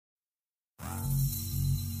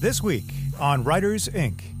This week on Writers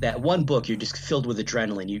Inc. That one book, you're just filled with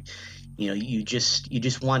adrenaline. You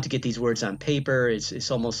just want to get these words on paper. It's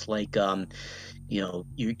almost like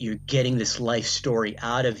you're getting this life story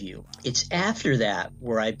out of you. It's after that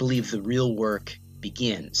where I believe the real work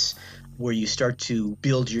begins, where you start to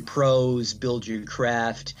build your prose, build your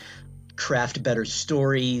craft better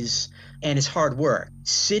stories, and it's hard work.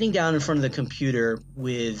 Sitting down in front of the computer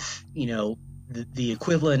with, the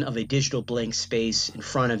equivalent of a digital blank space in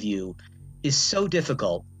front of you is so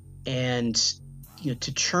difficult. And,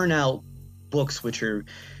 to churn out books which are,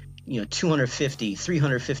 250,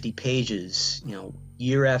 350 pages,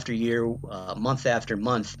 year after year, month after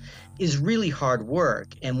month, is really hard work.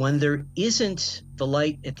 And when there isn't the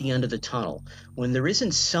light at the end of the tunnel, when there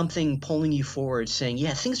isn't something pulling you forward saying,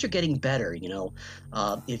 yeah, things are getting better,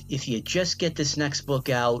 if you just get this next book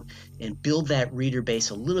out and build that reader base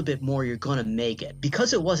a little bit more, you're going to make it.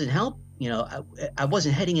 Because it wasn't I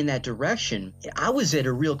wasn't heading in that direction. I was at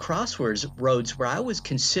a real crossroads where I was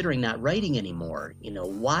considering not writing anymore.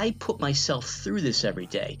 Why put myself through this every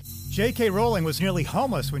day? J.K. Rowling was nearly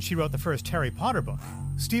homeless when she wrote the first Harry Potter book.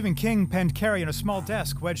 Stephen King penned Carrie on a small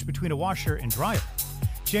desk wedged between a washer and dryer.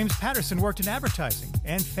 James Patterson worked in advertising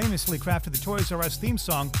and famously crafted the Toys R Us theme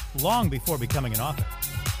song long before becoming an author.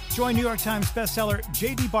 Join New York Times bestseller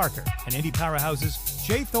J.D. Barker and indie powerhouses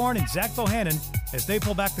Jay Thorne and Zach Bohannon as they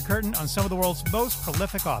pull back the curtain on some of the world's most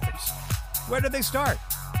prolific authors. Where did they start?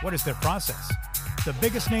 What is their process? The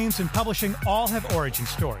biggest names in publishing all have origin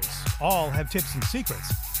stories. All have tips and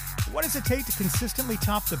secrets. What does it take to consistently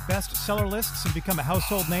top the bestseller lists and become a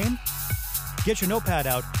household name? Get your notepad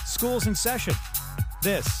out. School's in session.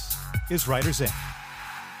 This is Writers Inc.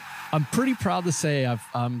 I'm pretty proud to say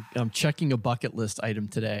I'm checking a bucket list item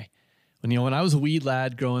today. When I was a wee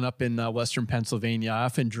lad growing up in Western Pennsylvania, I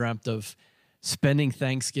often dreamt of spending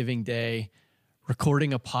Thanksgiving Day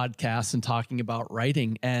recording a podcast and talking about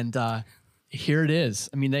writing. And here it is.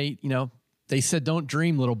 I mean, they said, don't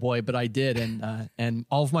dream, little boy, but I did. And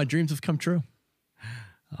all of my dreams have come true.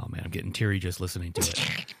 Oh man, I'm getting teary just listening to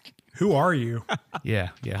it. Who are you? Yeah.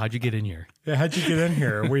 How'd you get in here? Yeah, how'd you get in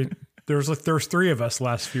here? There's three of us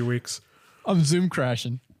last few weeks. I'm Zoom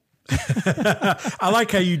crashing. I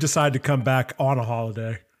like how you decide to come back on a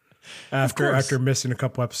holiday after missing a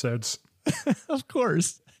couple episodes. Of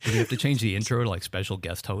course. Do we have to change the intro to like special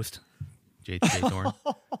guest host? J. Thorne.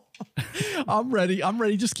 I'm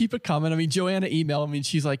ready. Just keep it coming. I mean, Joanna emailed me and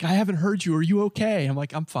she's like, I haven't heard you. Are you okay? I'm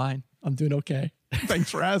like, I'm fine. I'm doing okay. Thanks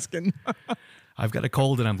for asking. I've got a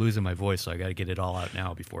cold and I'm losing my voice, so I got to get it all out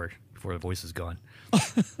now before the voice is gone.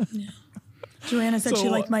 Yeah. Joanna said she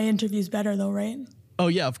liked my interviews better though, right? Oh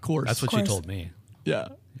yeah, of course. That's what she told me. Yeah.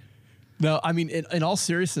 No, I mean, in all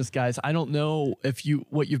seriousness, guys, I don't know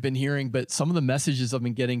what you've been hearing, but some of the messages I've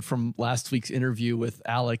been getting from last week's interview with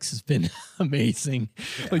Alex has been amazing.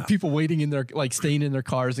 Yeah. Like people waiting in their, like staying in their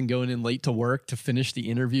cars and going in late to work to finish the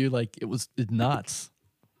interview. Like it's nuts.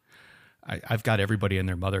 I've got everybody and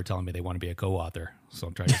their mother telling me they want to be a co-author. So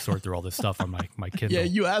I'm trying to sort through all this stuff on my Kindle. Yeah,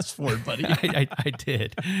 you asked for it, buddy. I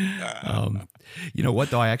did. You know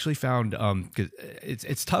what, though? I actually found, cause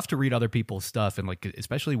it's tough to read other people's stuff. And like,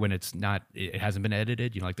 especially when it hasn't been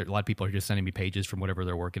edited, like a lot of people are just sending me pages from whatever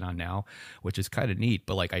they're working on now, which is kind of neat.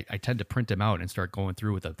 But like, I tend to print them out and start going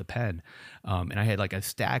through with the pen. And I had like a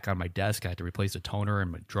stack on my desk. I had to replace a toner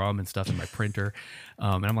and my drum and stuff in my printer.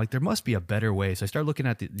 And I'm like, there must be a better way. So I started looking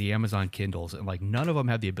at the Amazon Kindles, and like none of them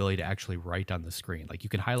have the ability to actually write on the screen. Like you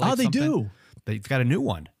can highlight something. They do. They've got a new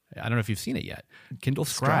one. I don't know if you've seen it yet. Kindle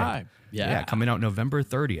Scribe. Yeah, coming out November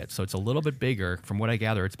 30th. So it's a little bit bigger. From what I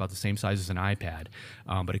gather, it's about the same size as an iPad,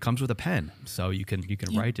 but it comes with a pen, so you can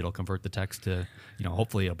write. It'll convert the text to,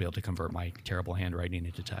 hopefully it'll be able to convert my terrible handwriting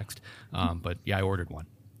into text. But yeah, I ordered one.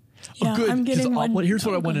 Yeah, good. I'm getting one. Here's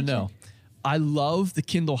what I want to know. I love the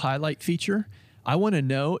Kindle highlight feature. I want to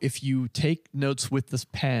know if you take notes with this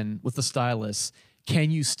pen, with the stylus,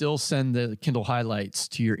 can you still send the Kindle highlights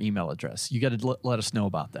to your email address? You got to let us know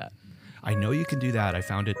about that. I know you can do that. I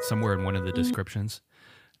found it somewhere in one of the descriptions.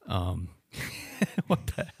 What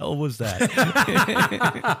the hell was that?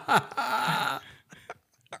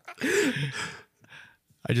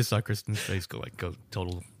 I just saw Kristen's face go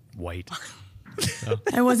total white. So.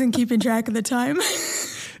 I wasn't keeping track of the time.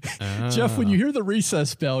 Jeff, when you hear the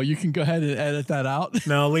recess bell, you can go ahead and edit that out.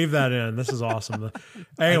 No, leave that in. This is awesome.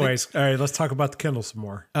 Anyways, all right, let's talk about the Kindle some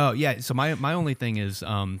more. Oh, yeah. So my only thing is,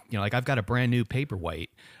 like I've got a brand new Paperwhite,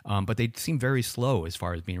 but they seem very slow as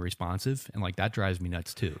far as being responsive. And like that drives me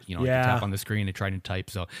nuts too. I can tap on the screen and try to type.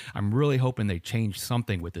 So I'm really hoping they change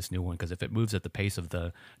something with this new one, because if it moves at the pace of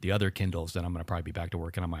the other Kindles, then I'm going to probably be back to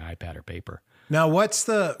working on my iPad or paper. Now, what's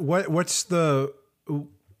the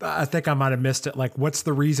I think I might have missed it. Like, what's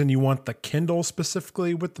the reason you want the Kindle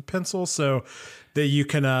specifically with the pencil? So that you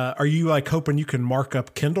can, are you like hoping you can mark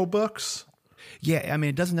up Kindle books? Yeah, I mean,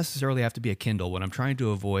 it doesn't necessarily have to be a Kindle. What I'm trying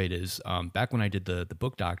to avoid is, back when I did the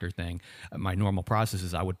book doctor thing, my normal process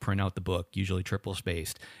is I would print out the book, usually triple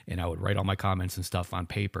spaced, and I would write all my comments and stuff on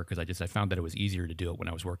paper because I found that it was easier to do it when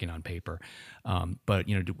I was working on paper. But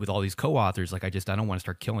with all these co-authors, like I don't want to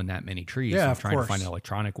start killing that many trees. Yeah, so I'm of trying course. to find an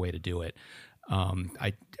electronic way to do it.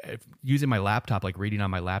 Using my laptop, like reading on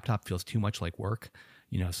my laptop, feels too much like work.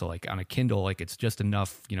 So like on a Kindle, like it's just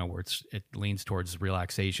enough, where it leans towards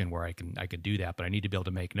relaxation where I could do that, but I need to be able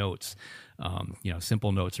to make notes,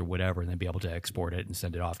 simple notes or whatever, and then be able to export it and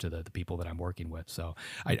send it off to the people that I'm working with. So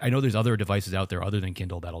I know there's other devices out there other than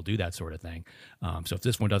Kindle that'll do that sort of thing. So if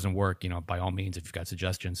this one doesn't work, by all means, if you've got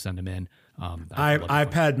suggestions, send them in.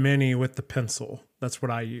 iPad Mini with the pencil. That's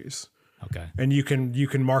what I use. Okay. And you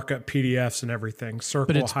can mark up PDFs and everything. Circle,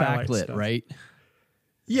 But it's highlight backlit, stuff. right?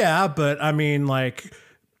 Yeah, but I mean, like,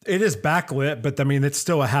 it is backlit, but I mean, it's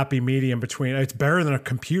still a happy medium between. It's better than a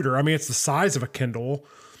computer. I mean, it's the size of a Kindle,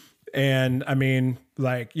 and I mean,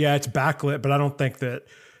 like, yeah, it's backlit, but I don't think that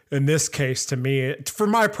in this case, to me, for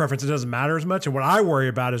my preference, it doesn't matter as much. And what I worry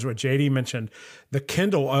about is what JD mentioned: the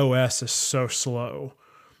Kindle OS is so slow,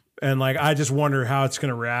 and like, I just wonder how it's going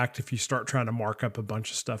to react if you start trying to mark up a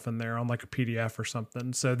bunch of stuff in there on like a PDF or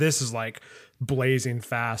something. So this is like blazing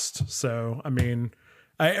fast. So I mean.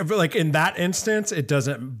 Like in that instance, it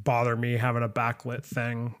doesn't bother me having a backlit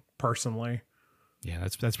thing personally. Yeah,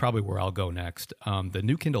 that's probably where I'll go next. The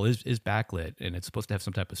new Kindle is backlit, and it's supposed to have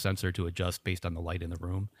some type of sensor to adjust based on the light in the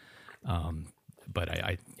room. But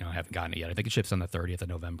I haven't gotten it yet. I think it ships on the 30th of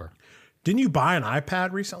November. Didn't you buy an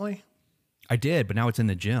iPad recently? I did, but now it's in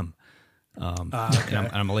the gym. Okay.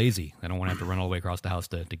 And I'm lazy. I don't want to have to run all the way across the house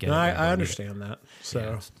to get No, it. I understand that. So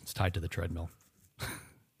yeah, it's tied to the treadmill.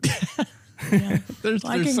 Yeah. There's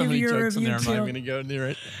Well, I can so give many you a jokes in there. review, I'm not too. going to go near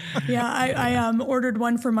it. Yeah, I ordered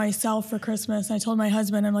one for myself for Christmas. I told my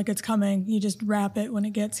husband, I'm like, it's coming. You just wrap it when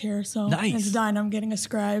it gets here. So Nice. it's done. I'm getting a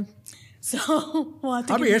scribe. So we'll have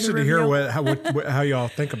to I'll give be you interested the to hear review. how y'all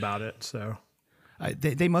think about it. So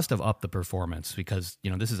They must have upped the performance because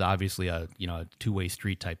this is obviously a two-way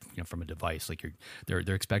street type from a device. Like they're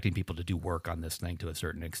expecting people to do work on this thing to a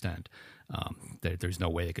certain extent. There's no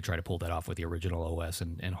way they could try to pull that off with the original OS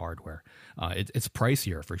and hardware. It's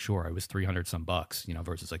pricier for sure. It was $300 some bucks,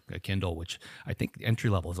 versus like a Kindle, which I think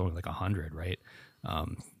entry level is only like $100, right?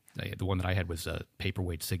 The one that I had was a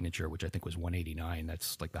paperweight signature, which I think was $189.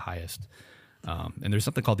 That's like the highest. And there's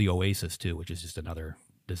something called the Oasis too, which is just another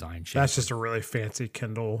design shape. that's just a really fancy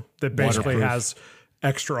Kindle that basically Waterproof. has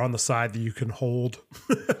extra on the side that you can hold.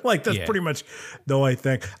 Like that's Yeah. pretty much the only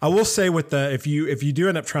thing. I will say with the if you do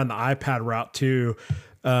end up trying the iPad route too,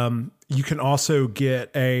 you can also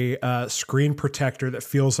get a screen protector that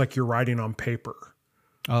feels like you're writing on paper.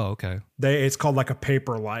 Oh, okay. It's called like a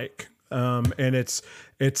paper like. And it's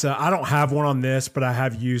I don't have one on this, but I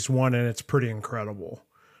have used one and it's pretty incredible.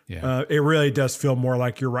 Yeah. It really does feel more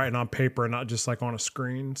like you're writing on paper and not just like on a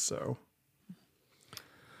screen. So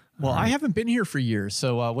Well, I haven't been here for years.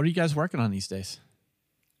 So what are you guys working on these days?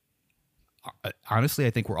 Honestly, I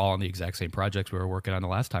think we're all on the exact same projects we were working on the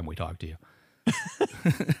last time we talked to you.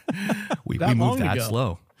 we That long moved that ago.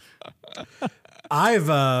 slow. I'm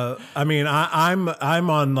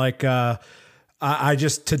on like I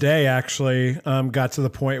just today actually got to the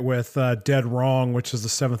point with Dead Wrong, which is the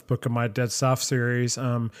 7th book of my Dead South series,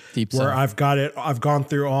 Deep where South. I've gone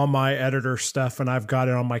through all my editor stuff and I've got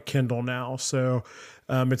it on my Kindle now. So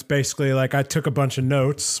it's basically like I took a bunch of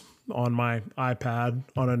notes on my iPad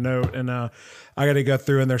on a note, and I got to go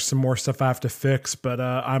through and there's some more stuff I have to fix, but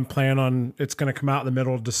I'm planning on it's going to come out in the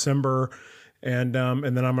middle of December, and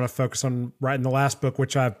then I'm going to focus on writing the last book,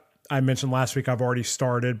 which I mentioned last week I've already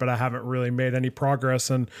started, but I haven't really made any progress.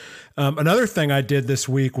 And another thing I did this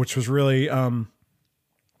week, which was really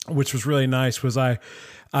nice, was I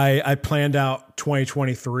planned out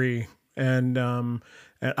 2023, and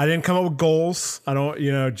I didn't come up with goals. I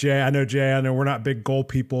don't, Jay, I know we're not big goal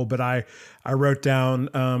people, but I wrote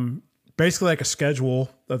down basically like a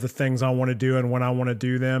schedule of the things I want to do and when I want to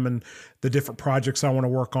do them and the different projects I want to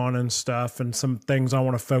work on and stuff and some things I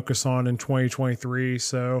want to focus on in 2023.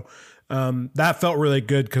 So that felt really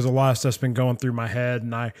good because a lot of stuff's been going through my head,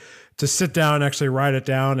 and to sit down and actually write it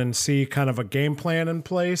down and see kind of a game plan in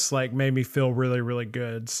place, like made me feel really, really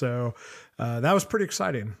good. So that was pretty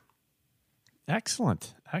exciting.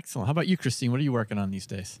 Excellent. How about you, Christine? What are you working on these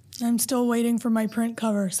days? I'm still waiting for my print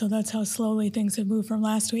cover, so that's how slowly things have moved from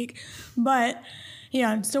last week. But yeah,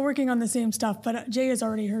 I'm still working on the same stuff. But Jay has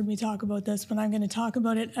already heard me talk about this, but I'm going to talk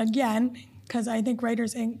about it again because I think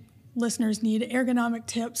Writers Inc. listeners need ergonomic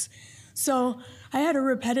tips. So I had a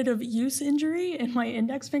repetitive use injury in my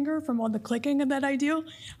index finger from all the clicking that I do,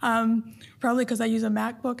 probably because I use a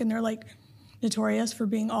MacBook and they're like notorious for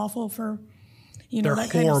being awful for, They're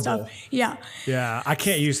that horrible. kind of stuff. Yeah. Yeah, I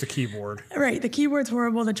can't use the keyboard. Right. The keyboard's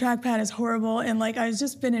horrible. The trackpad is horrible. And like, I've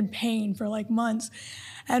just been in pain for like months.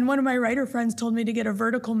 And one of my writer friends told me to get a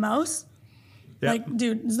vertical mouse. Yep. Like,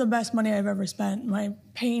 dude, this is the best money I've ever spent. My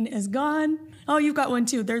pain is gone. Oh, you've got one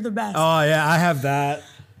too. They're the best. Oh yeah, I have that.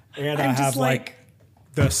 And I I'm have just like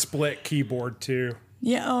the split keyboard too.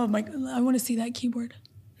 Yeah. Oh my, I want to see that keyboard.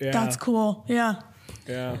 Yeah. That's cool. Yeah.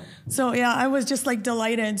 Yeah. So yeah, I was just like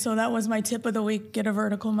delighted. So that was my tip of the week. Get a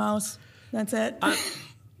vertical mouse. That's it.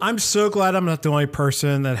 I'm so glad I'm not the only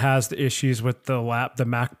person that has the issues with the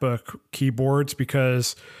MacBook keyboards,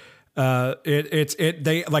 because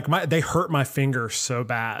they hurt my fingers so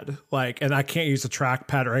bad. Like, and I can't use the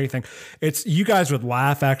trackpad or anything. You guys would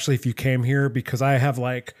laugh actually if you came here, because I have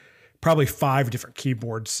like probably 5 different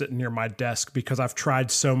keyboards sitting near my desk, because I've tried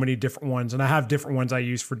so many different ones, and I have different ones I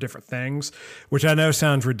use for different things, which I know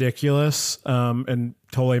sounds ridiculous, and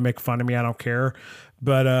totally make fun of me. I don't care.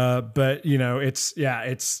 But but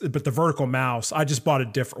the vertical mouse, I just bought a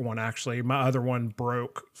different one actually. My other one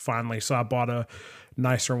broke finally, so I bought a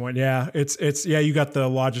nicer one. Yeah, it's you got the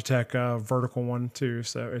Logitech vertical one too.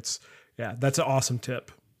 So that's an awesome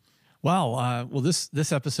tip. Wow. Well,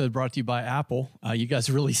 this episode brought to you by Apple. You guys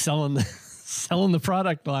are really selling the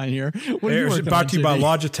product line here. What are you working brought on, to you by JD?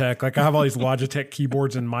 Logitech. Like, I have all these Logitech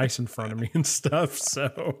keyboards and mice in front of me and stuff.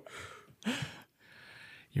 So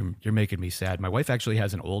You're making me sad. My wife actually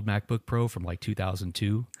has an old MacBook Pro from like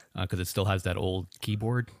 2002, because it still has that old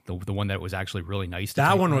keyboard, the one that was actually really nice.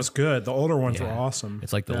 That one was good. The older ones were awesome.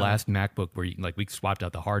 It's like the last MacBook where we swapped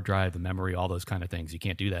out the hard drive, the memory, all those kind of things. You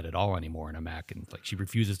can't do that at all anymore in a Mac, and like she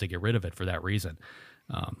refuses to get rid of it for that reason.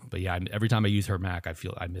 But yeah, every time I use her Mac, I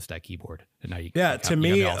feel I miss that keyboard. And now to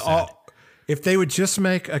me, if they would just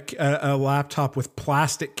make a laptop with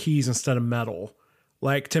plastic keys instead of metal.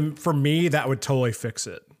 Like, for me, that would totally fix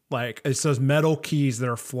it. Like, it's those metal keys that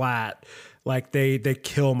are flat. Like, they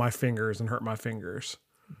kill my fingers and hurt my fingers.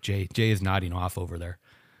 Jay is nodding off over there.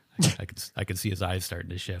 I could see his eyes starting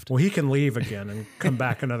to shift. Well, he can leave again and come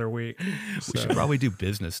back another week. We should probably do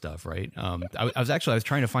business stuff, right? I was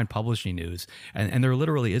trying to find publishing news, and there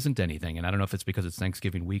literally isn't anything. And I don't know if it's because it's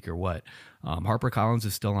Thanksgiving week or what. HarperCollins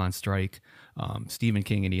is still on strike. Stephen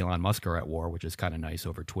King and Elon Musk are at war, which is kind of nice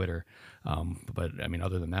over Twitter. But I mean,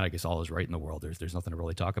 other than that, I guess all is right in the world. There's nothing to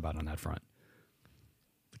really talk about on that front.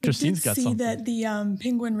 Christine's got see something. that the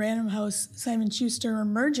Penguin Random House Simon Schuster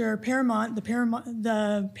merger,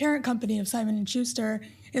 the parent company of Simon & Schuster,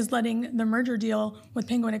 is letting the merger deal with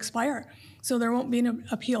Penguin expire. So there won't be an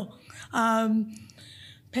appeal.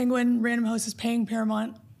 Penguin Random House is paying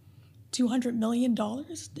Paramount $200 million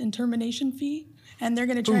in termination fee, and they're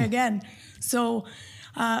going to try again. So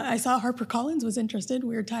I saw HarperCollins was interested.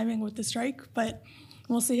 Weird timing with the strike, but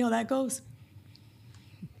we'll see how that goes.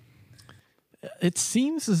 It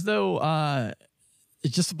seems as though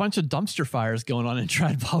it's just a bunch of dumpster fires going on in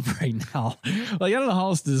TradPub right now. Like, I don't know how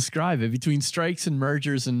else to describe it. Between strikes and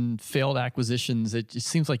mergers and failed acquisitions, it just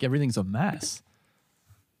seems like everything's a mess.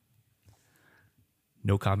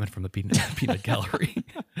 No comment from the peanut gallery.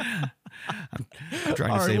 I'm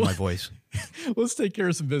trying to save my voice. Let's take care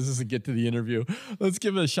of some business and get to the interview. Let's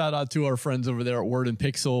give a shout out to our friends over there at Word and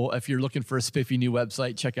Pixel. If you're looking for a spiffy new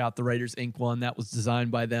website, check out the Writers Inc. one. That was designed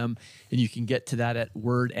by them, and you can get to that at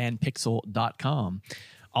wordandpixel.com.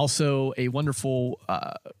 Also, a wonderful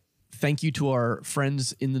thank you to our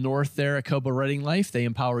friends in the north there at Kobo Writing Life. They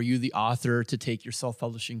empower you, the author, to take your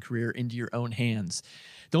self-publishing career into your own hands.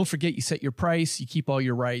 Don't forget, you set your price, you keep all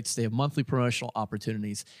your rights. They have monthly promotional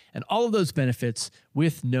opportunities and all of those benefits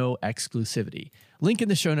with no exclusivity. Link in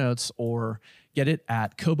the show notes or get it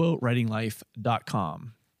at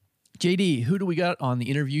kobowritinglife.com. JD, who do we got on the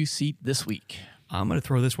interview seat this week? I'm going to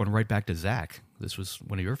throw this one right back to Zach. This was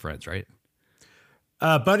one of your friends, right?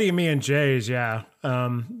 Buddy of me and Jay's, yeah.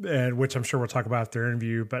 And which I'm sure we'll talk about their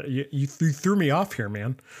interview, but you threw me off here,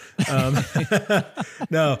 man.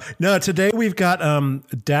 No, today we've got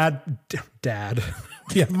dad.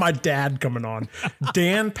 Yeah, my dad coming on.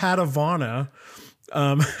 Dan Padavona.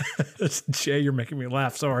 Jay, you're making me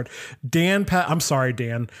laugh so hard. I'm sorry,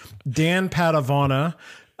 Dan. Dan Padavona.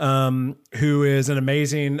 Who is an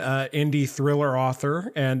amazing indie thriller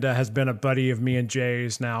author and has been a buddy of me and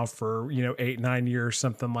Jay's now for 8-9 years,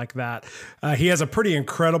 something like that. He has a pretty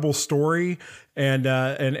incredible story and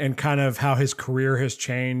kind of how his career has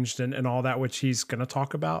changed and all that, which he's going to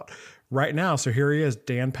talk about right now. So here he is,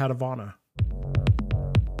 Dan Padavona.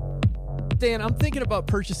 Dan, I'm thinking about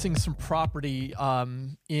purchasing some property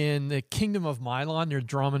in the Kingdom of Mylon near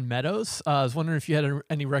Drummond Meadows. I was wondering if you had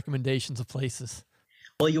any recommendations of places.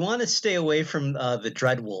 Well, you want to stay away from the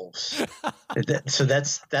Dreadwolves. So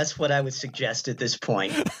that's what I would suggest at this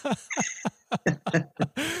point.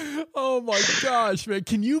 Oh my gosh, man!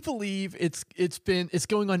 Can you believe it's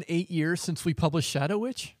going on 8 years since we published Shadow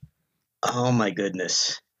Witch? Oh my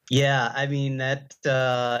goodness. Yeah, I mean that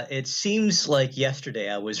it seems like yesterday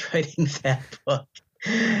I was writing that book,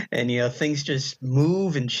 and things just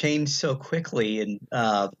move and change so quickly. And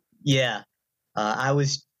I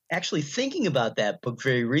was actually thinking about that book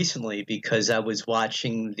very recently because I was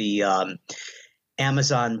watching the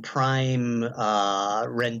Amazon Prime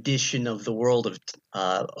rendition of the world of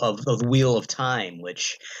the Wheel of Time,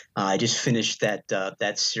 which I just finished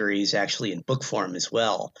that series actually in book form as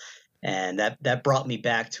well. And that brought me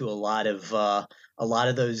back to a lot of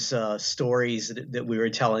those stories that we were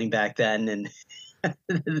telling back then, and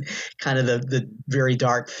kind of the very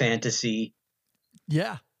dark fantasy.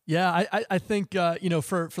 Yeah. I think for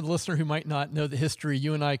the listener who might not know the history,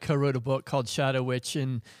 you and I co-wrote a book called Shadow Witch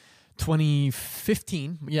in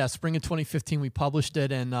 2015. Yeah, spring of 2015 we published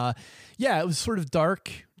it, and it was sort of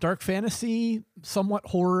dark fantasy, somewhat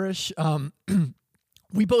horror-ish.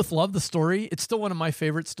 We both love the story. It's still one of my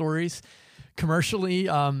favorite stories. Commercially,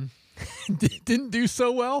 didn't do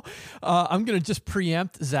so well. I'm going to just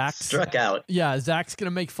preempt Zach. Struck out. Yeah, Zach's going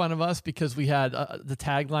to make fun of us because we had the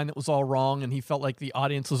tagline that was all wrong, and he felt like the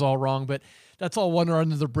audience was all wrong. But that's all water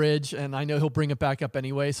under the bridge, and I know he'll bring it back up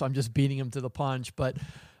anyway, so I'm just beating him to the punch. But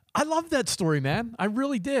I love that story, man. I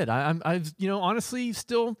really did. I'm honestly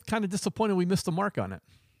still kind of disappointed we missed the mark on it.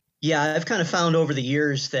 Yeah, I've kind of found over the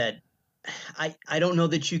years that I don't know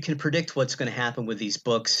that you can predict what's going to happen with these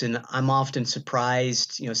books, and I'm often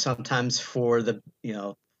surprised, sometimes for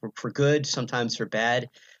for good, sometimes for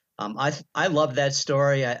bad. I love that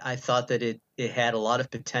story. I thought that it had a lot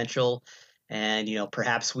of potential, and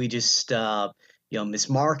perhaps we just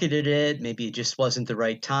mismarketed it. Maybe it just wasn't the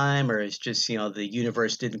right time, or it's just the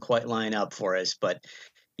universe didn't quite line up for us. But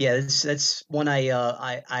yeah, that's one I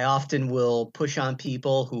often will push on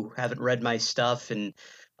people who haven't read my stuff, and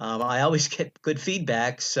I always get good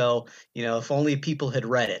feedback. So, if only people had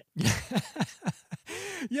read it.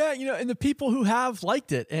 Yeah, and the people who have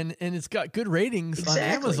liked it, and it's got good ratings on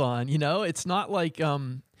Amazon. It's not like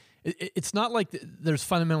it's not like there's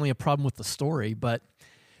fundamentally a problem with the story, but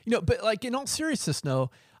but like in all seriousness, no,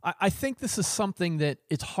 I think this is something that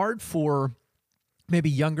it's hard for maybe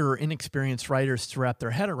younger or inexperienced writers to wrap their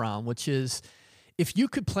head around, which is if you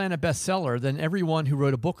could plan a bestseller, then everyone who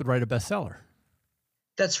wrote a book would write a bestseller.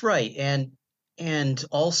 That's right. And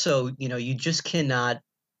also, you just cannot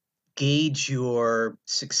gauge your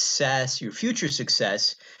success, your future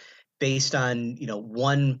success based on,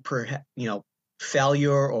 one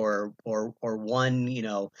failure or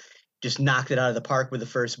one, just knocked it out of the park with the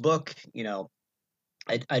first book.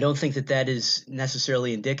 I don't think that is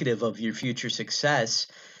necessarily indicative of your future success.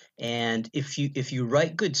 And if you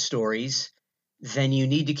write good stories, then you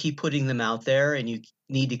need to keep putting them out there, and you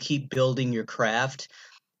need to keep building your craft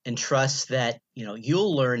and trust that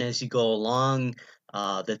you'll learn as you go along,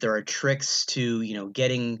 that there are tricks to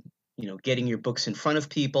getting your books in front of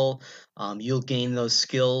people. You'll gain those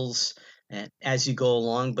skills as you go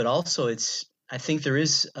along, but also I think there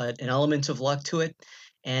is an element of luck to it,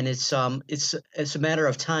 and it's a matter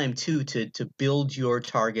of time too to build your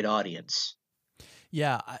target audience.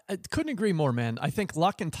 Yeah, I couldn't agree more, man. I think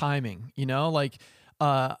luck and timing,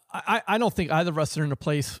 I don't think either of us are in a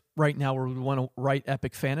place right now where we want to write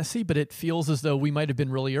epic fantasy, but it feels as though we might have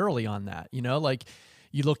been really early on that. Like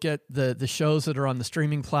you look at the shows that are on the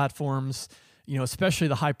streaming platforms, especially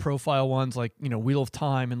the high profile ones like, Wheel of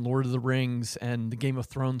Time and Lord of the Rings and the Game of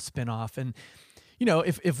Thrones spinoff. And,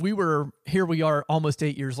 if we were, here we are almost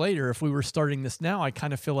 8 years later, if we were starting this now, I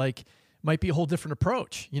kind of feel like might be a whole different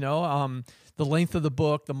approach, the length of the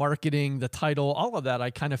book, the marketing, the title, all of that.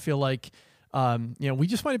 I kind of feel like, we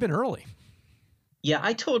just might have been early. Yeah,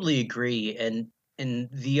 I totally agree. And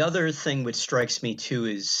the other thing which strikes me too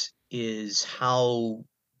is how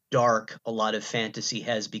dark a lot of fantasy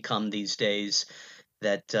has become these days.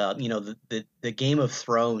 That the Game of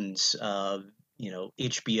Thrones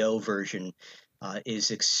HBO version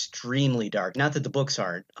is extremely dark. Not that the books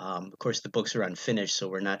aren't. Of course, the books are unfinished, so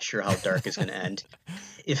we're not sure how dark it's going to end,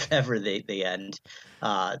 if ever they end.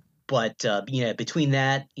 But between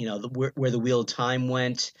that, where the Wheel of Time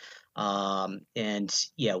went, and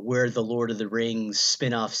where the Lord of the Rings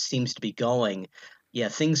spinoff seems to be going,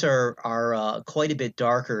 things are quite a bit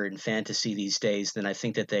darker in fantasy these days than I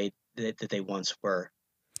think that they once were.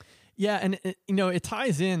 Yeah, and it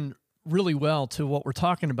ties in really well to what we're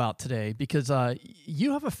talking about today because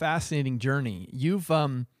you have a fascinating journey. You've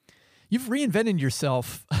reinvented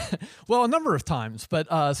yourself, well, a number of times,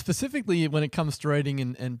 but specifically when it comes to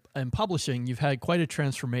writing and publishing, you've had quite a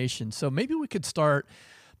transformation. So maybe we could start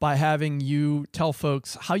by having you tell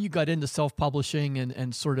folks how you got into self-publishing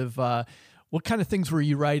and sort of what kind of things were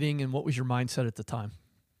you writing and what was your mindset at the time?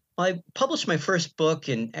 I published my first book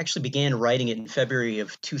and actually began writing it in February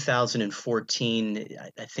of 2014.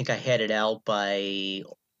 I think I had it out by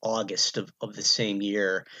August of the same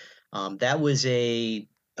year. That was a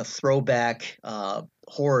throwback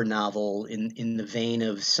horror novel in the vein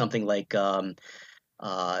of something like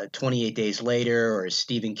 28 Days Later or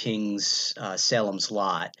Stephen King's Salem's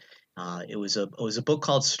Lot. It was a book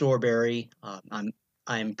called Strawberry.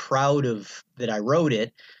 I'm proud of that I wrote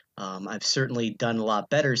it. I've certainly done a lot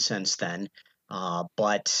better since then,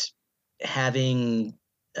 but having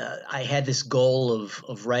I had this goal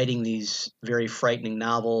of writing these very frightening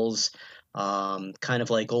novels, kind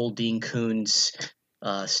of like old Dean Koontz,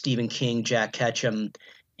 Stephen King, Jack Ketchum,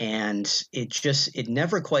 and it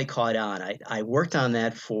never quite caught on. I worked on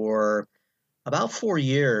that for about 4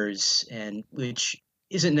 years, and which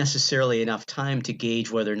isn't necessarily enough time to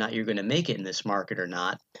gauge whether or not you're going to make it in this market or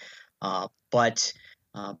not. But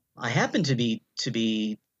I happened to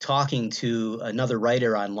be talking to another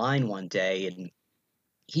writer online one day, and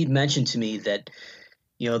he'd mentioned to me that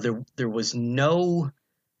there was no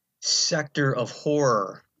sector of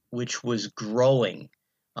horror which was growing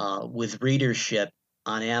with readership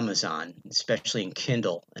on Amazon, especially in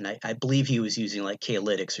Kindle. And I believe he was using like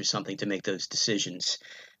K-Lytics or something to make those decisions.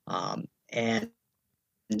 And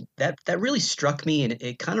that really struck me, and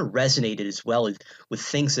it kind of resonated as well with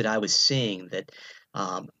things that I was seeing. That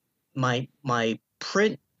my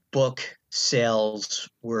print book sales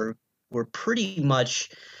were pretty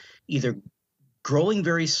much either growing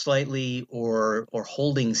very slightly or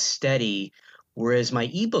holding steady, whereas my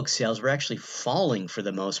ebook sales were actually falling for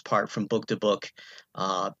the most part from book to book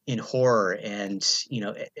in horror. And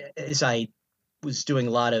as I was doing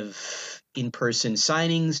a lot of in-person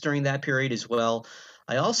signings during that period as well,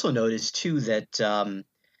 I also noticed too that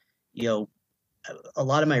a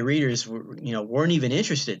lot of my readers weren't even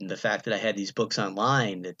interested in the fact that I had these books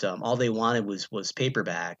online. That all they wanted was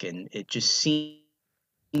paperback, and it just seemed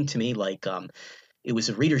to me like it was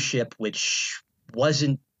a readership which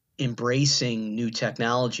wasn't embracing new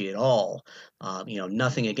technology at all.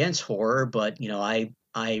 Nothing against horror, but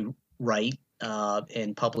I write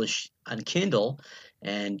and publish on Kindle,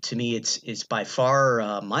 and to me, it's by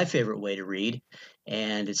far my favorite way to read,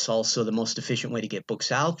 and it's also the most efficient way to get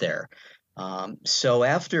books out there. So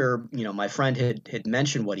after my friend had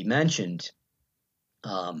mentioned what he mentioned,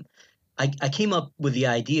 I came up with the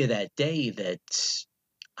idea that day that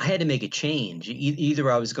I had to make a change.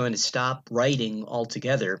 Either I was going to stop writing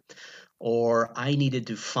altogether, or I needed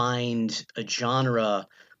to find a genre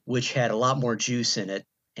which had a lot more juice in it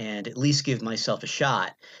and at least give myself a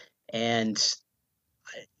shot. And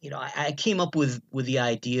I came up with the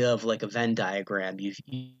idea of like a Venn diagram.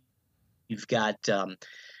 You've got on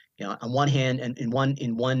one hand, and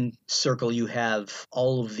in one circle you have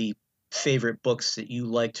all of the favorite books that you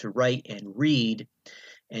like to write and read,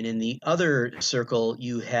 and in the other circle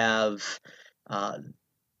you have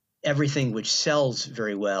everything which sells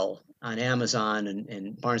very well on Amazon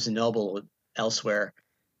and Barnes and Noble elsewhere.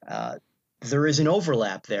 There is an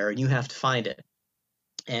overlap there, and you have to find it.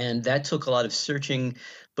 And that took a lot of searching,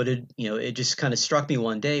 but it just kind of struck me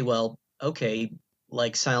one day. Well, okay,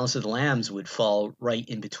 like Silence of the Lambs would fall right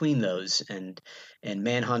in between those, and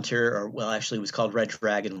Manhunter, or well, actually it was called Red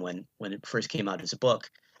Dragon when it first came out as a book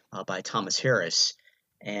by Thomas Harris,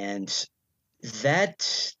 and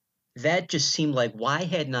that just seemed like, why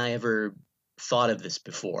hadn't I ever thought of this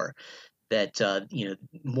before? That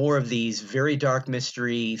more of these very dark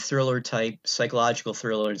mystery thriller type, psychological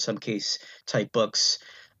thriller in some case type books,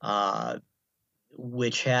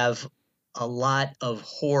 which have a lot of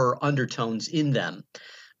horror undertones in them,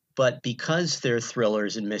 but because they're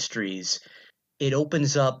thrillers and mysteries, it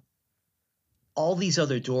opens up all these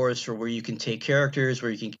other doors for where you can take characters,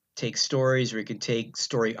 where you can take stories, where you can take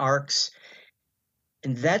story arcs.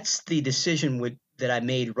 And that's the decision that I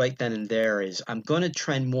made right then and there, is I'm going to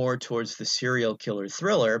trend more towards the serial killer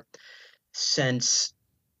thriller, since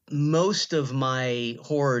most of my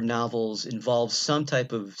horror novels involve some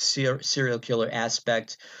type of serial killer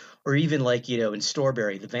aspect, or even like, in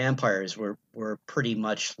Strawberry, the vampires were pretty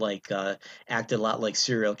much like acted a lot like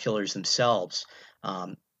serial killers themselves.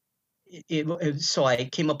 So I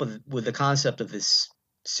came up with the concept of this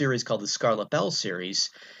series called the Scarlet Bell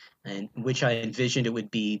series, and which I envisioned it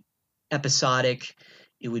would be episodic,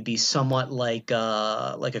 it would be somewhat like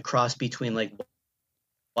a cross between like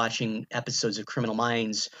watching episodes of Criminal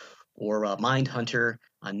Minds or Mindhunter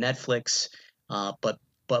on Netflix, but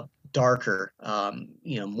darker.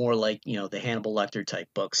 More like the Hannibal Lecter type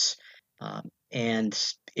books.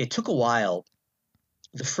 And it took a while.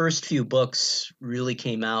 The first few books really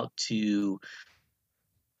came out to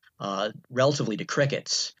relatively to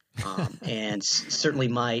crickets. And certainly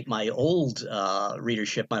my old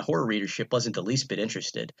readership, my horror readership, wasn't the least bit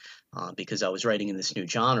interested because I was writing in this new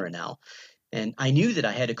genre now. And I knew that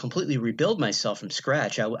I had to completely rebuild myself from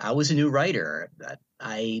scratch. I was a new writer.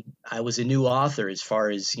 I was a new author as far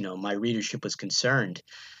as my readership was concerned.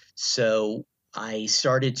 So I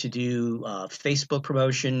started to do Facebook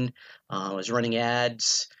promotion. I was running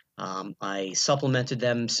ads. I supplemented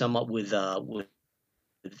them somewhat with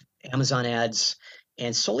Amazon ads,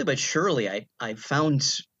 and slowly but surely, I found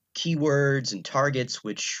keywords and targets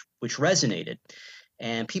which resonated,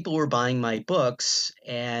 and people were buying my books,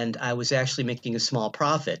 and I was actually making a small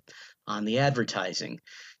profit on the advertising.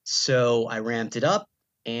 So I ramped it up,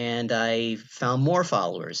 and I found more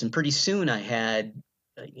followers, and pretty soon I had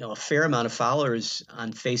a fair amount of followers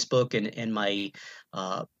on Facebook and my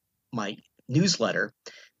newsletter,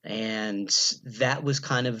 and that was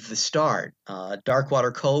kind of the start.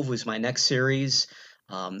 Darkwater Cove was my next series.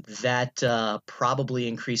 That probably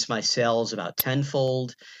increased my sales about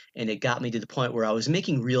tenfold, and it got me to the point where I was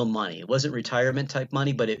making real money. It wasn't retirement type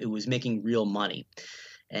money, but it was making real money.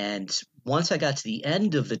 And once I got to the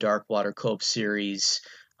end of the Darkwater Cove series,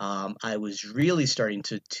 I was really starting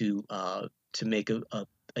to make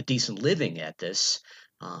a decent living at this.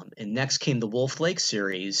 And next came the Wolf Lake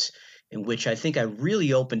series, in which I think I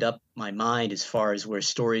really opened up my mind as far as where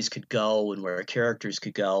stories could go and where characters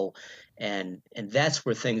could go, and that's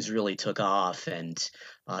where things really took off. And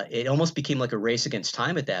it almost became like a race against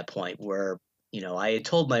time at that point, where I had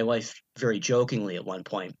told my wife very jokingly at one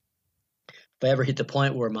point, if I ever hit the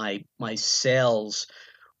point where my sales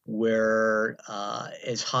were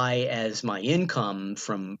as high as my income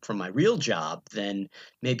from my real job, then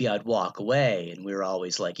maybe I'd walk away. And we were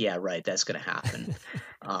always like, yeah, right, that's going to happen.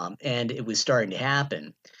 And it was starting to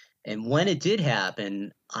happen. And when it did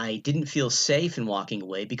happen, I didn't feel safe in walking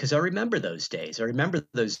away because I remember those days. I remember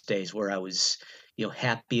those days where I was,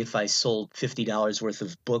 happy if I sold $50 worth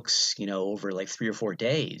of books, over like 3 or 4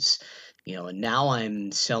 days, and now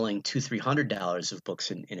I'm selling $200-300 of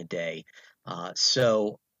books in a day.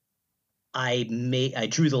 So I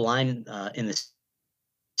drew the line in the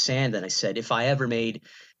sand, and I said, if I ever made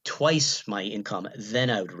twice my income, then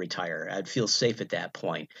I would retire. I'd feel safe at that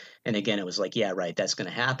point. And again, it was like, yeah, right, that's going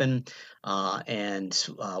to happen. And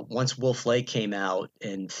once Wolf Lake came out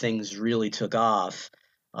and things really took off,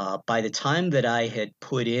 by the time that I had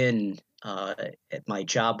put in at my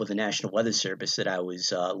job with the National Weather Service that I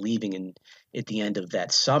was leaving at the end of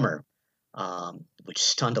that summer, which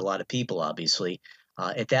stunned a lot of people, obviously.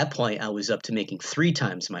 At that point, I was up to making 3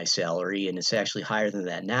 times my salary, and it's actually higher than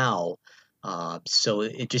that now. So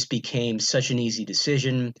it just became such an easy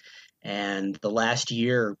decision. And the last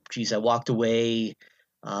year, geez, I walked away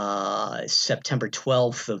September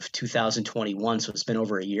 12th of 2021. So it's been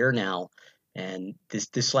over a year now. And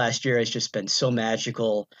this last year has just been so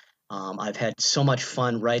magical. I've had so much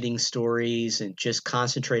fun writing stories and just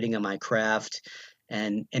concentrating on my craft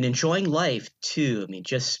and enjoying life too. I mean,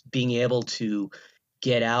 just being able to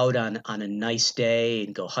get out on a nice day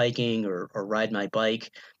and go hiking or ride my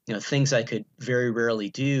bike, things I could very rarely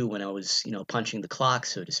do when I was, punching the clock,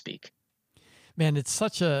 so to speak. Man, it's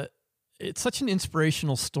such an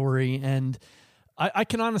inspirational story. And I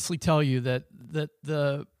can honestly tell you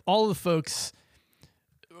that all of the folks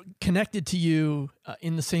connected to you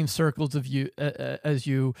in the same circles of you as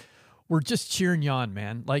you were just cheering you on,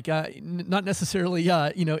 man. Like not necessarily,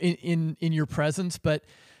 in your presence, but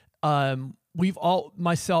we've all,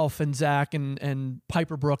 myself and Zach and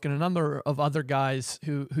Piper Brook and a number of other guys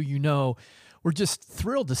who were just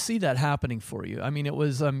thrilled to see that happening for you. I mean, it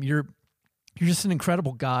was you're just an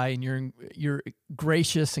incredible guy, and you're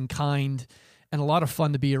gracious and kind and a lot of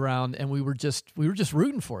fun to be around. And we were just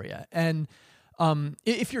rooting for you. And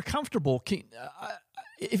if you're comfortable,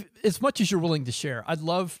 if as much as you're willing to share, I'd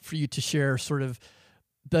love for you to share sort of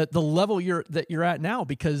the level that you're at now,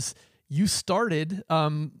 because you started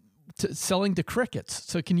selling to crickets.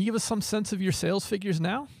 So can you give us some sense of your sales figures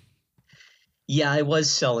now? Yeah, I was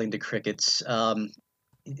selling to crickets.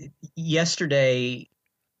 Yesterday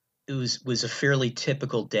it was a fairly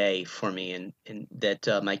typical day for me, and that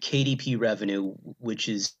my KDP revenue, which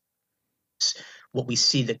is what we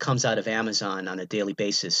see that comes out of Amazon on a daily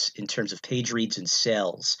basis in terms of page reads and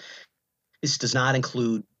sales. This does not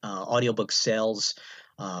include audiobook sales.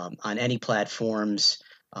 on any platforms.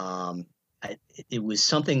 It was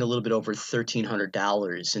something a little bit over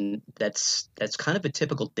 $1,300, and that's kind of a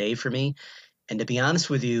typical day for me. And to be honest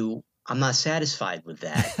with you, I'm not satisfied with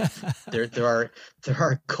that. There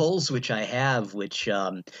are goals which I have, which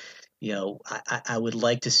I would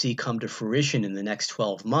like to see come to fruition in the next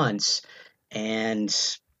 12 months, and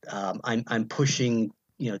I'm pushing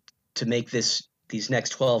to make these next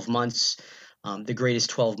 12 months the greatest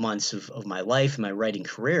 12 months of my life and my writing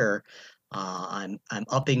career. I'm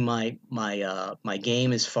upping my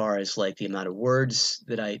game as far as like the amount of words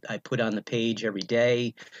that I put on the page every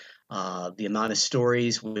day, the amount of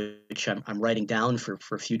stories which I'm writing down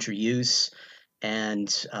for future use,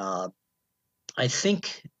 and I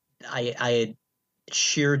think I had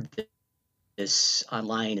shared this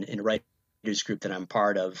online in a writers group that I'm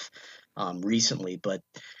part of recently, but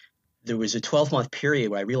there was a 12-month period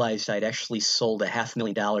where I realized I'd actually sold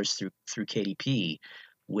 $500,000 through KDP,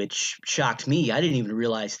 which shocked me. I didn't even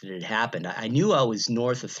realize that it had happened. I knew I was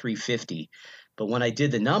north of 350, but when I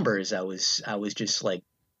did the numbers, I was just like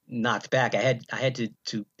knocked back. I had to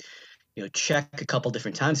check a couple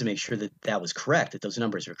different times to make sure that was correct, that those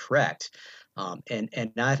numbers were correct.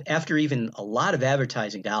 And after even a lot of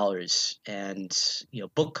advertising dollars and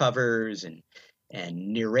book covers and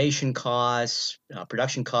narration costs,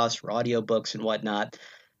 production costs for audiobooks and whatnot,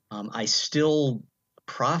 I still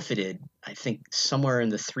profited, I think, somewhere in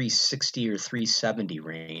the 360 or 370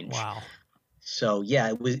 range. Wow. So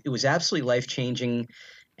yeah, it was absolutely life changing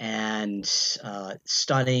and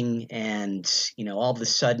stunning, and all of a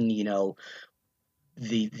sudden,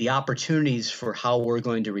 the opportunities for how we're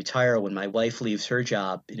going to retire when my wife leaves her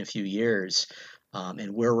job in a few years,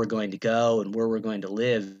 and where we're going to go and where we're going to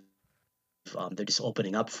live, they're just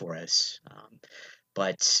opening up for us.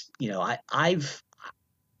 But I've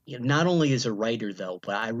not only as a writer though,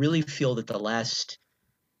 but I really feel that the last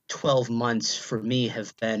 12 months for me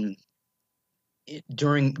have been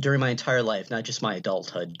during my entire life, not just my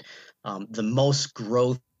adulthood, the most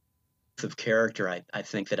growth of character I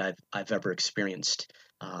think that I've ever experienced,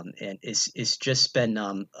 and it's just been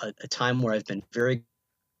a time where I've been very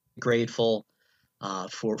grateful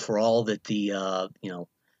for all that the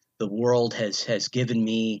world has given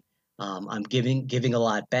me. I'm giving a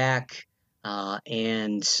lot back,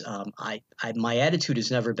 and my attitude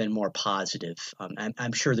has never been more positive.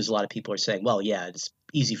 I'm sure there's a lot of people are saying, well, yeah, it's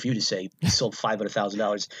easy for you to say you sold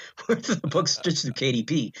 $500,000 worth of books just through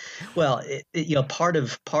KDP. Well, part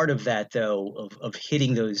of that though of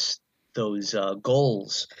hitting those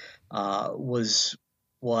goals was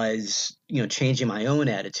changing my own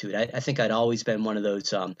attitude. I think I'd always been one of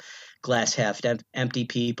those glass half empty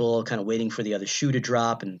people, kind of waiting for the other shoe to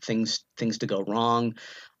drop and things to go wrong.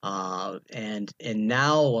 And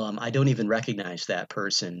now I don't even recognize that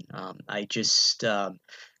person. I just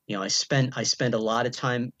I spend a lot of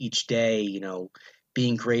time each day,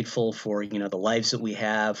 being grateful for the lives that we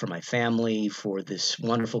have, for my family, for this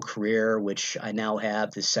wonderful career which I now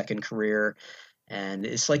have, this second career, and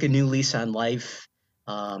it's like a new lease on life.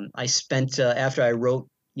 I spent after I wrote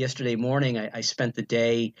yesterday morning, I spent the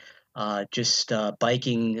day just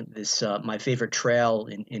biking this my favorite trail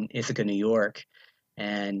in Ithaca, New York,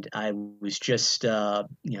 and I was just so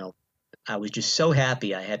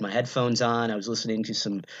happy. I had my headphones on. I was listening to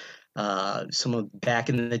some of back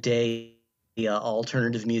in the day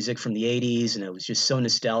alternative music from the 80s, and it was just so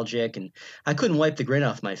nostalgic, and I couldn't wipe the grin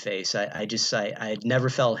off my face. I had never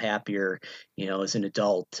felt happier, as an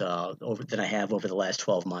adult than I have over the last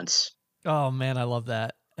 12 months. Oh man, I love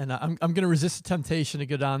that. And I'm going to resist the temptation to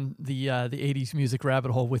go down the 80s music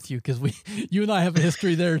rabbit hole with you, because you and I have a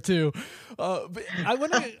history there too. But I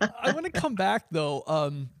want to come back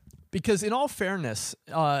though, because in all fairness,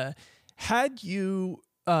 had you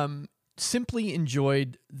simply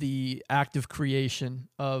enjoyed the act of creation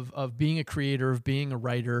of being a creator, of being a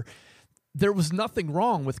writer, there was nothing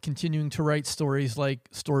wrong with continuing to write stories like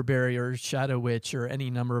Storyberry or Shadow Witch or any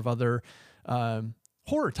number of other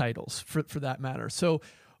horror titles for that matter. So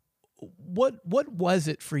what was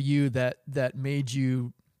it for you that made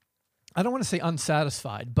you, I don't want to say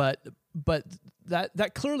unsatisfied, but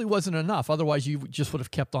that clearly wasn't enough. Otherwise you just would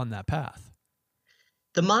have kept on that path.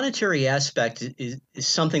 The monetary aspect is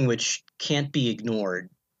something which can't be ignored.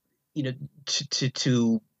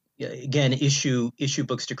 To again issue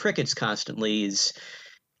books to crickets constantly is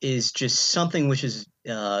just something which is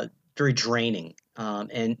very draining.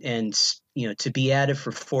 And to be at it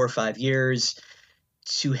for 4 or 5 years,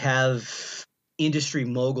 to have industry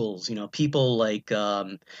moguls, people like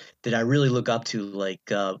that I really look up to, like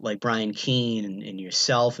Brian Keene and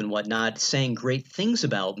yourself and whatnot, saying great things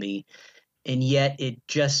about me, and yet it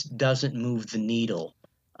just doesn't move the needle.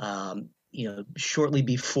 Shortly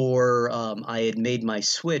before I had made my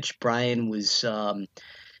switch, Brian was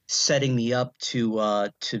setting me up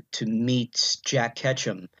to meet Jack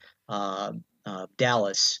Ketchum,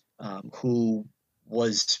 Dallas, who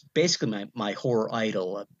was basically my horror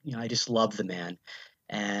idol. I just love the man,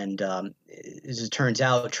 and as it turns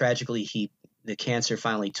out, tragically, the cancer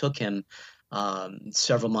finally took him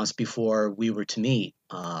several months before we were to meet,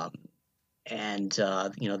 and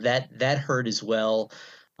that hurt as well.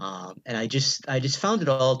 And I just found it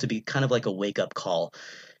all to be kind of like a wake up call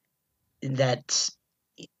that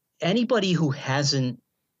anybody who hasn't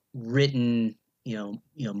written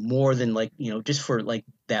more than just for like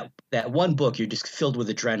that one book, you're just filled with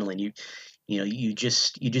adrenaline. You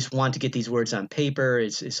just want to get these words on paper.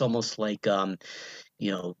 It's almost like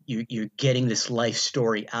you're getting this life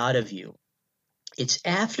story out of you. It's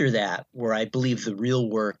after that where I believe the real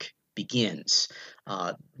work begins,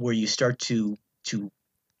 where you start to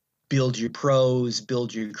build your prose,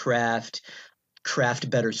 build your craft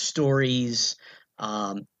better stories,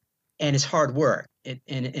 and it's hard work.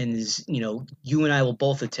 And as you and I will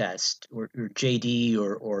both attest, or JD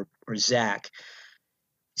or Zach,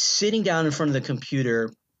 sitting down in front of the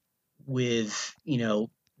computer with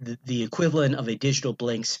the equivalent of a digital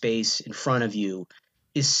blank space in front of you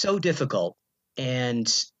is so difficult, and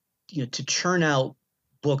to churn out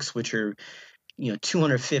books which are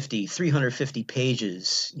 250, 350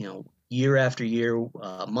 pages, year after year,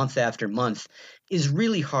 month after month, is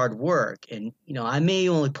really hard work. And I may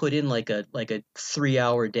only put in like a 3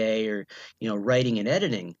 hour day, or writing and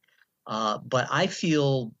editing, but I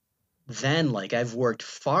feel then like I've worked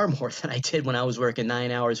far more than I did when I was working 9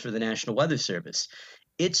 hours for the National Weather Service.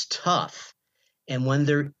 It's tough. And when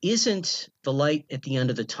there isn't the light at the end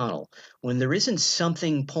of the tunnel, when there isn't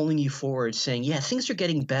something pulling you forward saying, yeah, things are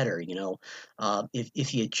getting better,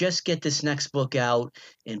 if you just get this next book out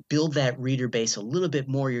and build that reader base a little bit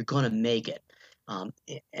more, you're going to make it.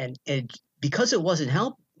 And because it wasn't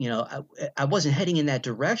I wasn't heading in that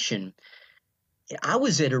direction. I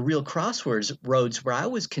was at a real roads where I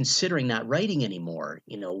was considering not writing anymore.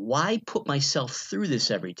 Why put myself through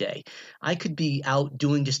this every day? I could be out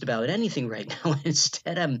doing just about anything right now.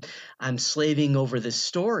 Instead, I'm slaving over this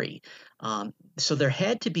story. So there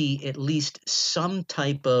had to be at least some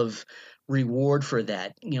type of reward for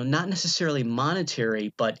that. Not necessarily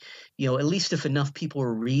monetary, but at least if enough people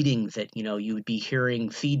were reading that, you would be hearing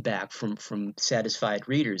feedback from satisfied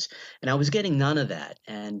readers. And I was getting none of that.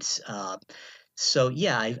 And so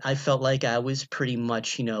yeah, I felt like I was pretty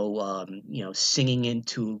much singing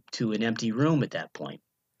into an empty room at that point.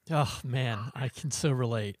 Oh man, I can so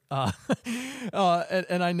relate. And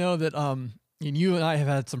I know that you and I have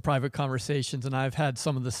had some private conversations, and I've had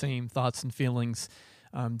some of the same thoughts and feelings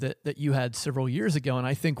that you had several years ago. And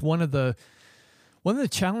I think one of the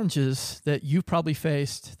challenges that you probably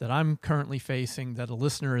faced, that I'm currently facing, that a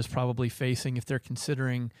listener is probably facing if they're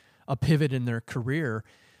considering a pivot in their career,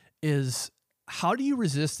 is how do you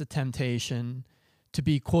resist the temptation to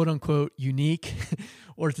be quote unquote unique,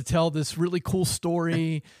 or to tell this really cool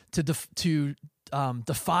story, to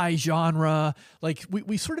defy genre? Like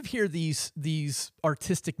we sort of hear these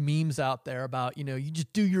artistic memes out there about, you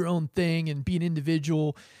just do your own thing and be an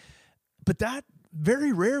individual, but that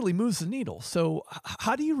very rarely moves the needle. So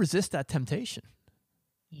how do you resist that temptation?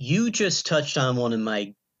 You just touched on one of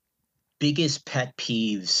my biggest pet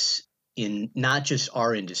peeves in not just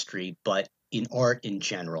our industry, but in art in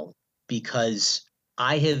general, because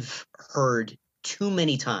I have heard too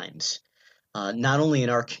many times, not only in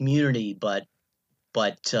our community, but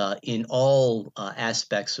in all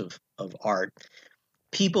aspects of art,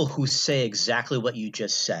 people who say exactly what you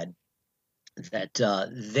just said, that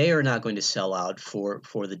they are not going to sell out for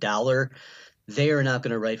the dollar. They are not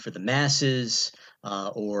going to write for the masses,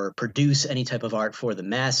 or produce any type of art for the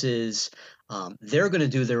masses. They're going to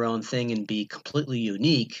do their own thing and be completely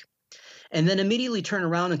unique, and then immediately turn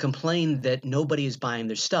around and complain that nobody is buying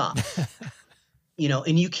their stuff.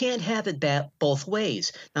 And you can't have it both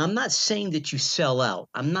ways. Now, I'm not saying that you sell out.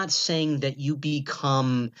 I'm not saying that you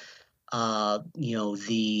become,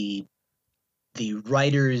 the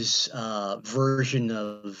writer's version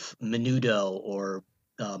of Menudo or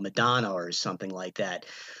Madonna or something like that.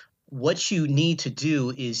 What you need to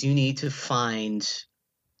do is you need to find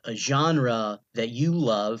a genre that you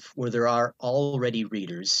love where there are already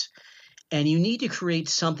readers, and you need to create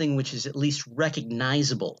something which is at least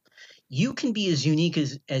recognizable. You can be as unique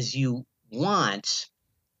as you want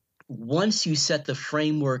once you set the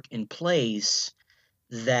framework in place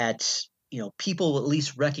that people at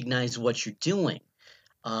least recognize what you're doing.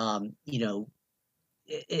 And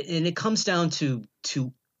it comes down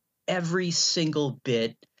to every single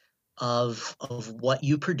bit of what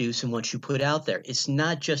you produce and what you put out there. It's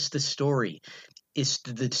not just the story. It's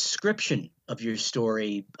the description of your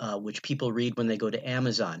story, which people read when they go to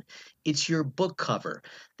Amazon. It's your book cover.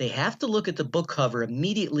 They have to look at the book cover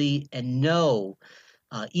immediately and know,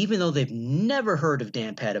 even though they've never heard of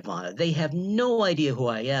Dan Padavona, they have no idea who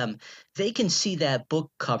I am. They can see that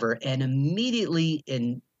book cover and immediately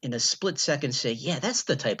in a split second say, yeah, that's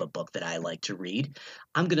the type of book that I like to read.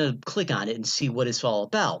 I'm going to click on it and see what it's all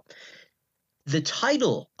about. The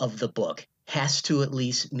title of the book has to at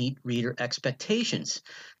least meet reader expectations.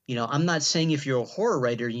 I'm not saying if you're a horror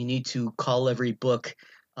writer, you need to call every book,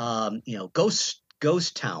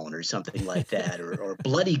 Ghost Town or something like that, or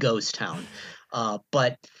Bloody Ghost Town.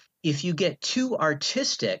 But if you get too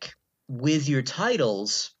artistic with your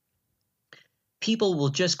titles, people will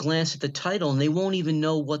just glance at the title and they won't even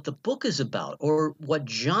know what the book is about or what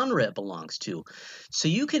genre it belongs to. So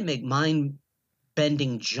you can make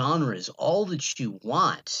mind-bending genres all that you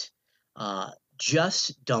want.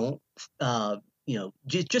 Just don't,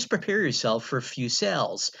 just prepare yourself for a few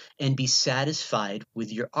sales and be satisfied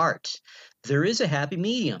with your art. There is a happy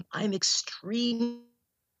medium. I'm extremely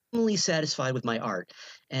satisfied with my art.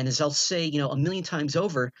 And as I'll say, a million times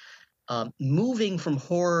over, moving from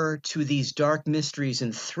horror to these dark mysteries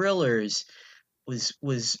and thrillers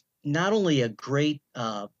was not only a great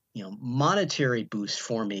monetary boost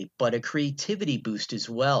for me, but a creativity boost as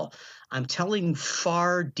well. I'm telling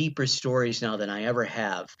far deeper stories now than I ever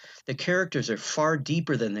have. The characters are far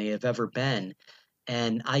deeper than they have ever been.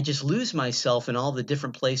 And I just lose myself in all the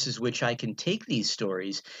different places which I can take these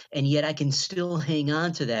stories, and yet I can still hang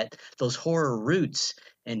on to those horror roots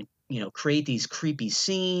and create these creepy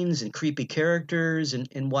scenes and creepy characters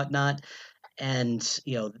and whatnot. And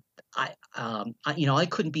I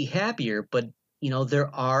couldn't be happier. But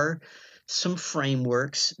there are some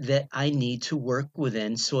frameworks that I need to work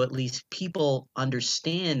within, so at least people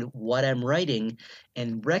understand what I'm writing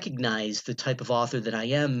and recognize the type of author that I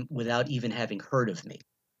am without even having heard of me.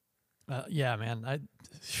 Yeah, man, I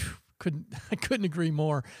couldn't agree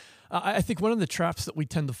more. I think one of the traps that we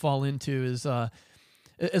tend to fall into is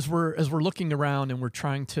as we're looking around and we're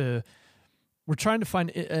trying to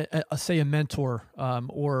find a mentor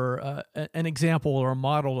or an example or a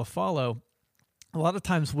model to follow. A lot of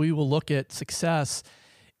times we will look at success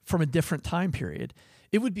from a different time period.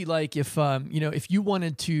 It would be like if you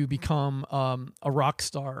wanted to become a rock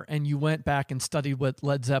star and you went back and studied what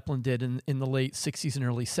Led Zeppelin did in the late 60s and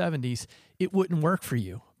early 70s, it wouldn't work for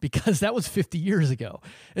you because that was 50 years ago.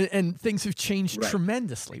 And things have changed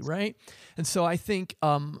tremendously, right? And so I think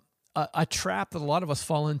a trap that a lot of us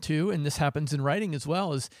fall into, and this happens in writing as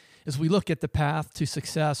well, is we look at the path to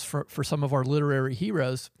success for some of our literary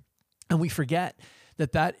heroes, and we forget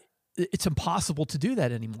that it's impossible to do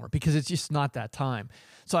that anymore because it's just not that time.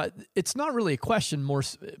 So it's not really a question more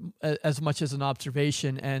as much as an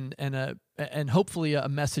observation and hopefully a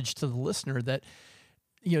message to the listener that,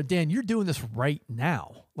 Dan, you're doing this right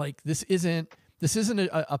now. Like this isn't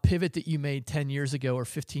a pivot that you made 10 years ago or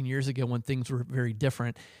 15 years ago when things were very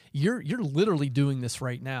different. You're literally doing this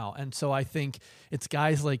right now. And so I think it's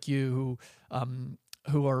guys like you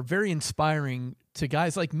who are very inspiring to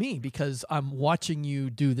guys like me because I'm watching you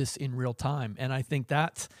do this in real time. And I think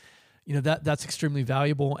that's extremely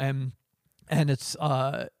valuable. And it's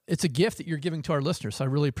a gift that you're giving to our listeners. So I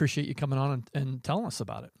really appreciate you coming on and telling us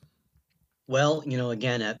about it. Well,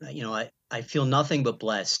 again, I feel nothing but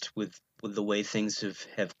blessed with the way things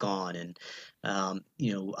have gone. And,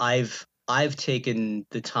 I've taken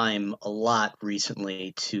the time a lot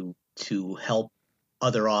recently to help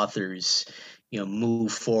other authors,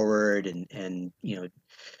 move forward and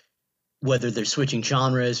whether they're switching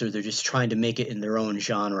genres or they're just trying to make it in their own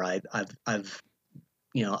genre.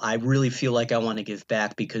 I really feel like I want to give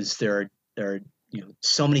back because there are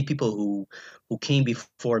so many people who came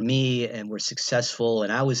before me and were successful,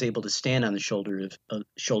 and I was able to stand on the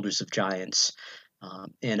shoulders of giants.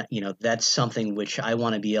 And that's something which I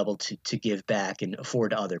want to be able to give back and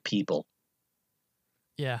afford to other people.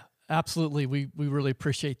 Yeah, absolutely. We really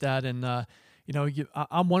appreciate that. And,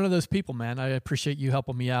 I'm one of those people, man. I appreciate you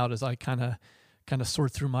helping me out as I kind of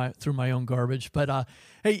sort through my own garbage. But,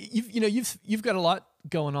 hey, you've got a lot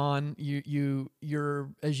going on. You're,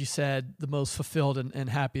 as you said, the most fulfilled and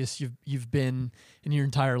happiest you've been in your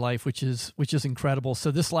entire life, which is incredible.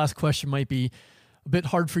 So this last question might be a bit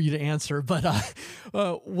hard for you to answer, but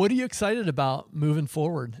what are you excited about moving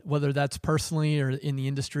forward, whether that's personally or in the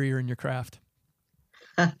industry or in your craft?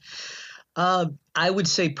 I would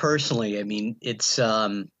say personally, I mean, it's,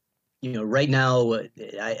 right now,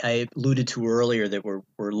 I alluded to earlier that we're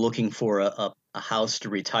looking for a house to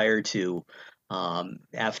retire to.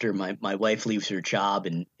 after my wife leaves her job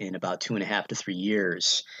in about 2.5 to 3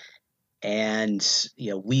 years. And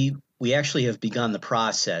we actually have begun the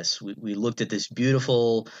process. We looked at this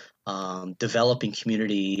beautiful developing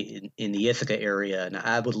community in the Ithaca area, and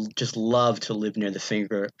I would just love to live near the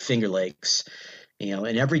Finger Lakes.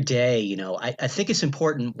 And every day, I think it's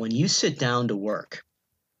important when you sit down to work,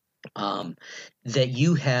 that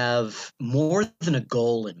you have more than a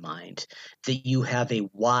goal in mind, that you have a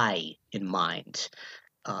why in mind,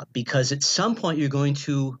 because at some point you're going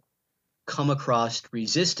to come across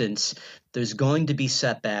resistance. There's going to be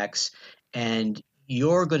setbacks, and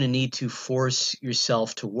you're going to need to force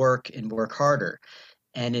yourself to work and work harder.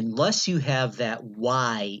 And unless you have that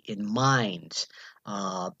why in mind,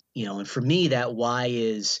 and for me, that why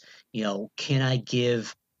is, can I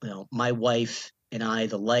give, my wife and I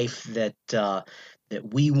the life that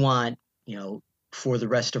we want, for the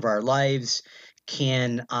rest of our lives?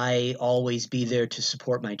 Can I always be there to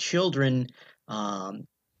support my children? That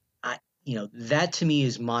to me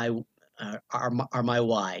is are my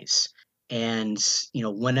whys. And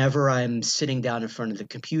whenever I'm sitting down in front of the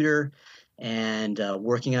computer and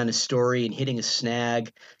working on a story and hitting a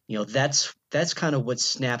snag, that's kind of what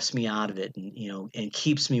snaps me out of it, and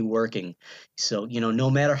keeps me working. So no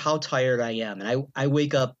matter how tired I am, and I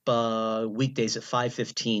wake up weekdays at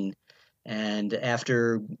 5:15. And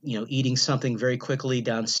after eating something very quickly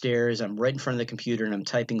downstairs, I'm right in front of the computer and I'm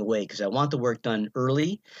typing away because I want the work done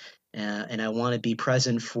early, and I want to be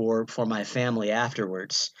present for my family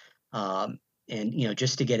afterwards, and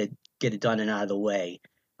just to get it done and out of the way.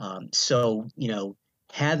 So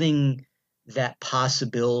having that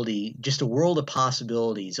possibility, just a world of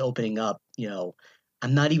possibilities opening up.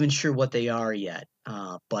 I'm not even sure what they are yet,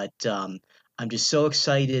 but I'm just so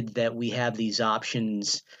excited that we have these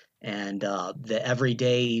options, and that every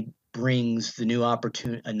day brings the new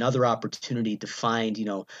another opportunity to find,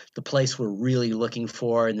 the place we're really looking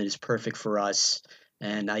for and that is perfect for us.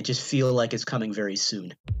 And I just feel like it's coming very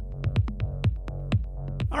soon.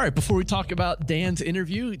 All right, before we talk about Dan's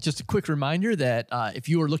interview, just a quick reminder that if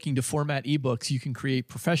you are looking to format ebooks, you can create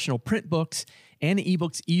professional print books and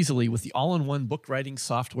ebooks easily with the all-in-one book writing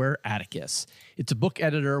software, Atticus. It's a book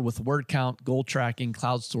editor with word count, goal tracking,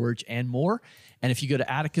 cloud storage, and more. And if you go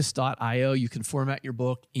to atticus.io, you can format your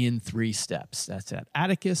book in 3 steps. That's at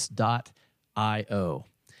atticus.io.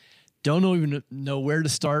 Don't even know where to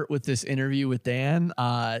start with this interview with Dan.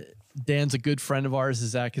 Dan's a good friend of ours, as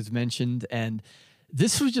Zach has mentioned, and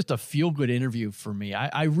this was just a feel-good interview for me.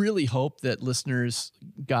 I really hope that listeners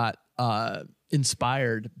got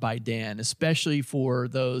inspired by Dan, especially for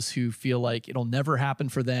those who feel like it'll never happen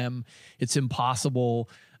for them. It's impossible.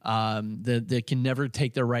 That they can never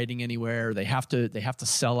take their writing anywhere. They have to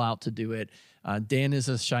sell out to do it. Dan is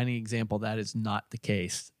a shining example that is not the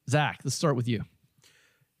case. Zach, let's start with you.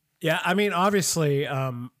 Yeah, I mean, obviously,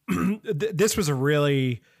 this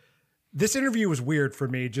interview was weird for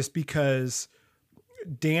me just because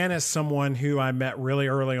Dan is someone who I met really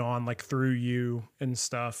early on, like through you and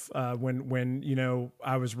stuff, when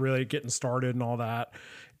I was really getting started and all that.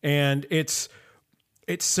 And it's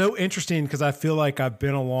so interesting because I feel like I've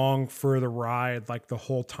been along for the ride like the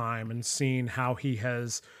whole time and seen how he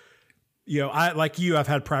has, I've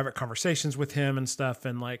had private conversations with him and stuff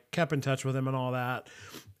and like kept in touch with him and all that.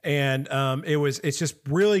 And it's just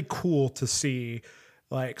really cool to see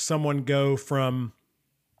like someone go from,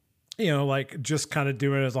 like just kind of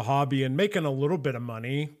doing it as a hobby and making a little bit of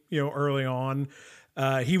money, early on.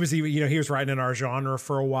 He was even, he was writing in our genre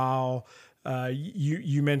for a while.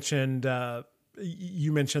 You mentioned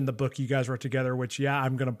the book you guys wrote together, which,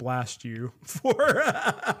 I'm going to blast you for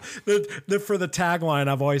for the tagline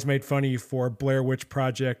I've always made fun of you for, Blair Witch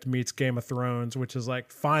Project meets Game of Thrones, which is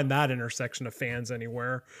like, find that intersection of fans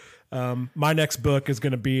anywhere. My next book is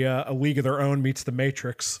going to be a League of Their Own meets The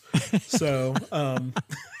Matrix. So,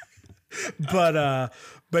 but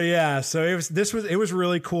yeah, so it was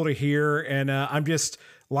really cool to hear. And I'm just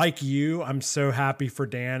like you, I'm so happy for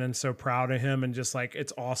Dan and so proud of him. And just like,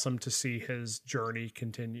 it's awesome to see his journey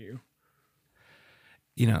continue.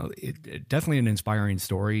 It definitely an inspiring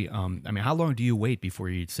story. I mean, how long do you wait before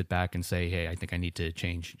you sit back and say, hey, I think I need to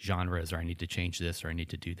change genres, or I need to change this, or I need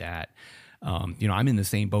to do that? I'm in the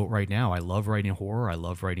same boat right now. I love writing horror. I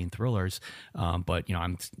love writing thrillers. But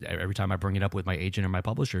every time I bring it up with my agent or my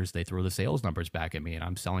publishers, they throw the sales numbers back at me, and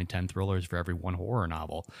I'm selling 10 thrillers for every 1 horror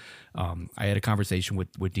novel. I had a conversation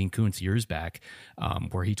with Dean Koontz years back,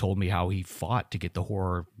 where he told me how he fought to get the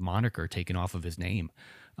horror moniker taken off of his name.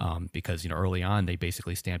 because, early on they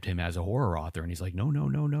basically stamped him as a horror author, and he's like, no,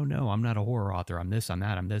 I'm not a horror author. I'm this, I'm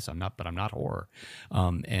that, I'm this, I'm not, but I'm not horror.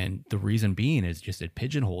 And the reason being is just it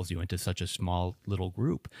pigeonholes you into such a small little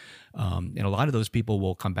group. And a lot of those people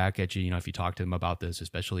will come back at you, if you talk to them about this,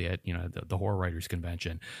 especially at, the horror writers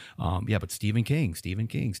convention. But Stephen King.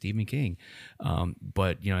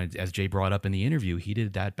 But, as Jay brought up in the interview, he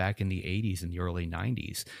did that back in the 80s and the early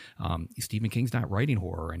 90s. Stephen King's not writing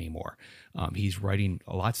horror anymore. He's writing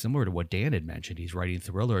a lot similar to what Dan had mentioned. He's writing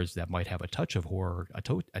thrillers that might have a touch of horror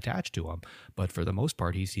attached to them, but for the most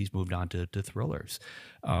part, he's moved on to thrillers.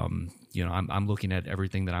 I'm looking at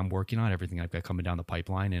everything that I'm working on, everything I've got coming down the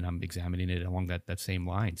pipeline, and I'm examining it along that same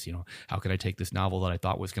lines. How could I take this novel that I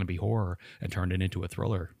thought was going to be horror and turn it into a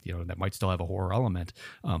thriller, that might still have a horror element,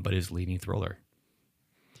 but is leading thriller.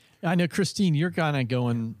 I know, Christine, you're kind of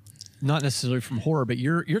going not necessarily from horror, but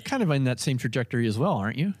you're kind of in that same trajectory as well,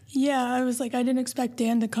 aren't you? Yeah, I was like, I didn't expect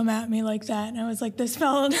Dan to come at me like that. And I was like, I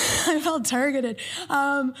felt targeted.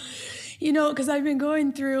 Because I've been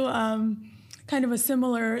going through kind of a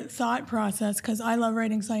similar thought process because I love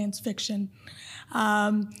writing science fiction.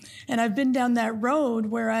 And I've been down that road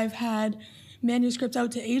where I've had manuscripts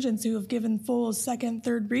out to agents who have given full second,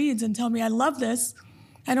 third reads and tell me, I love this.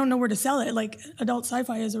 I don't know where to sell it. Like, adult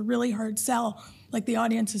sci-fi is a really hard sell. Like, the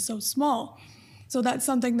audience is so small. So that's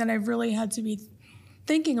something that I've really had to be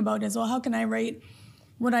thinking about as well. How can I write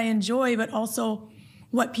what I enjoy, but also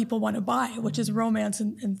what people want to buy, which is romance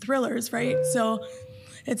and thrillers, right? So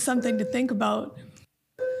it's something to think about.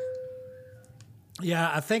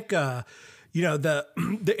 Yeah, I think, the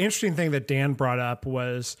interesting thing that Dan brought up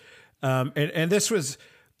was, and this was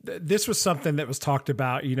something that was talked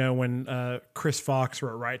about, when Chris Fox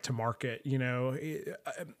wrote Right to Market,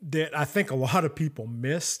 that I think a lot of people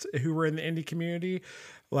missed who were in the indie community,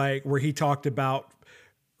 like where he talked about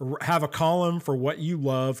have a column for what you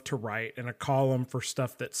love to write and a column for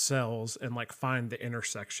stuff that sells, and like find the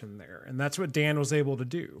intersection there. And that's what Dan was able to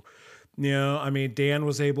do. Dan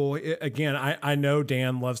was able, again, I know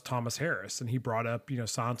Dan loves Thomas Harris, and he brought up,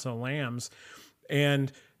 Silence of the Lambs,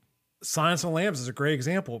 and Silence of the Lambs is a great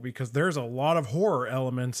example because there's a lot of horror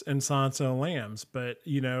elements in Silence of the Lambs, but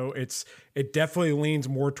it definitely leans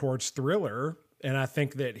more towards thriller. And I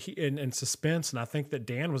think that he in suspense, and I think that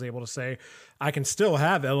Dan was able to say, I can still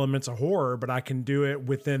have elements of horror, but I can do it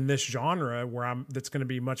within this genre that's going to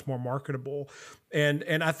be much more marketable. And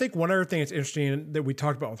I think one other thing that's interesting that we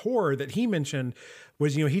talked about with horror that he mentioned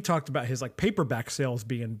was, he talked about his like paperback sales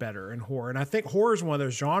being better in horror. And I think horror is one of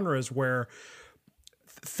those genres where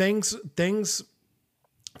things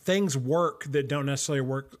work that don't necessarily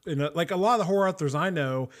work like a lot of the horror authors I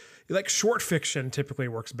know, like short fiction typically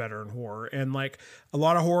works better in horror. And like a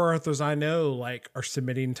lot of horror authors I know, like are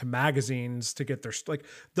submitting to magazines to get their, like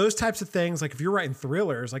those types of things. Like if you're writing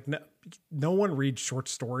thrillers, like no one reads short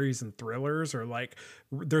stories and thrillers, or like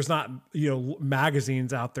there's not,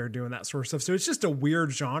 magazines out there doing that sort of stuff. So it's just a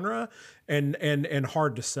weird genre and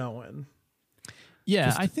hard to sell in.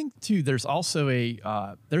 Yeah, I think too, there's also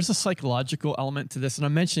there's a psychological element to this, and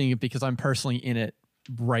I'm mentioning it because I'm personally in it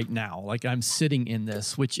right now. Like I'm sitting in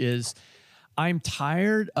this, which is I'm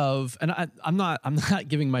tired of, and I'm not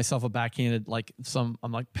giving myself a backhanded,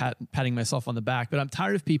 I'm like patting myself on the back, but I'm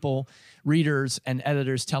tired of people, readers and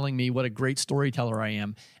editors telling me what a great storyteller I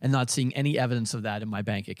am and not seeing any evidence of that in my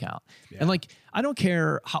bank account. Yeah. And like, I don't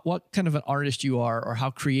care what kind of an artist you are or how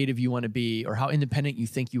creative you want to be or how independent you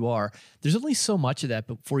think you are. There's only so much of that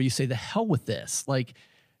before you say the hell with this.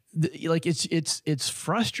 It's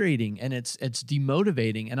frustrating and it's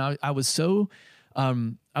demotivating. And I was so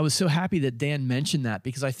happy that Dan mentioned that,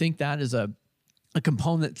 because I think that is a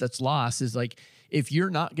component that's lost, is like, if you're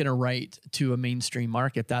not going to write to a mainstream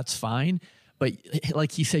market, that's fine. But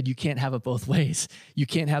like he said, you can't have it both ways. You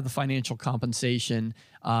can't have the financial compensation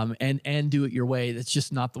and do it your way. That's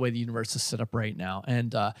just not the way the universe is set up right now.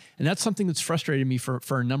 And that's something that's frustrated me for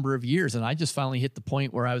a number of years. And I just finally hit the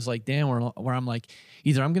point where I was like, damn, where I'm like,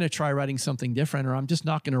 either I'm going to try writing something different or I'm just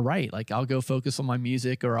not going to write. Like I'll go focus on my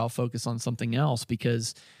music or I'll focus on something else,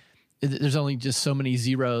 because there's only just so many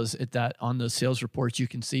zeros on those sales reports you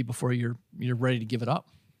can see before you're ready to give it up.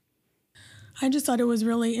 I just thought it was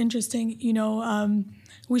really interesting.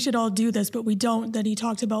 We should all do this, but we don't, that he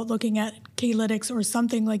talked about looking at K-Lytics or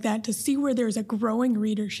something like that to see where there's a growing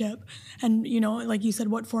readership and, like you said,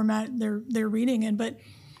 what format they're reading in. But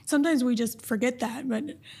sometimes we just forget that.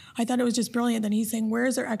 But I thought it was just brilliant that he's saying, where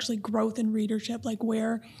is there actually growth in readership? Like,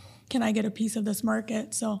 where can I get a piece of this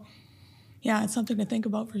market? So, yeah, it's something to think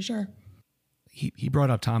about for sure. He brought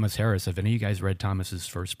up Thomas Harris. Have any of you guys read Thomas's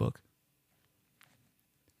first book?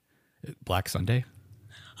 Black Sunday?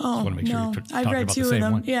 Oh, want to make sure no. you're I've talking read about two the of same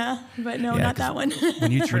them. one. Yeah, but no, Yeah, not that one.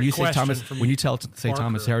 When you say Thomas Parker.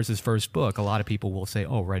 Thomas Harris's first book, a lot of people will say,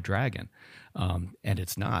 "Oh, Red Dragon," and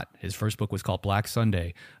it's not. His first book was called Black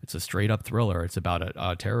Sunday. It's a straight up thriller. It's about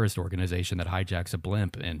a terrorist organization that hijacks a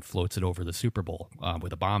blimp and floats it over the Super Bowl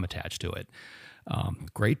with a bomb attached to it.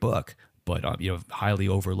 Great book, but highly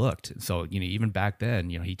overlooked. So even back then,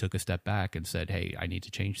 he took a step back and said, "Hey, I need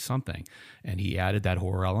to change something," and he added that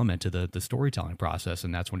horror element to the storytelling process,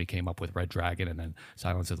 and that's when he came up with Red Dragon and then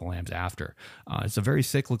Silence of the Lambs after. It's a very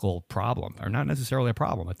cyclical problem, or not necessarily a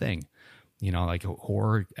problem, a thing. Like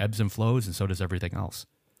horror ebbs and flows, and so does everything else.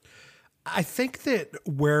 I think that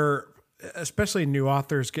where, especially new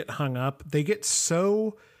authors get hung up, they get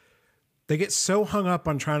so hung up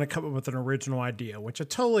on trying to come up with an original idea, which I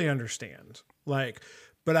totally understand.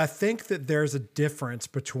 But I think that there's a difference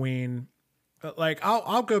between,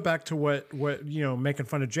 I'll go back to what making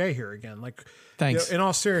fun of Jay here again. Thanks. In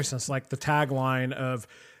all seriousness, like the tagline of,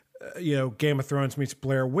 Game of Thrones meets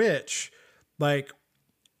Blair Witch,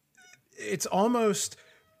 it's almost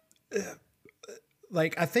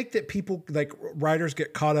I think that people, writers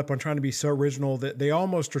get caught up on trying to be so original that they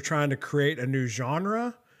almost are trying to create a new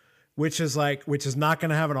genre, which is not going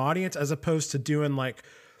to have an audience, as opposed to doing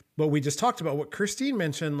what we just talked about, what Christine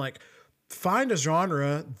mentioned, find a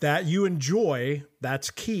genre that you enjoy,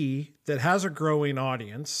 that's key, that has a growing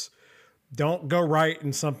audience. Don't go write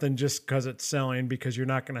in something just because it's selling, because you're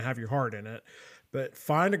not going to have your heart in it, but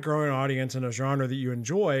find a growing audience in a genre that you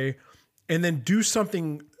enjoy, and then do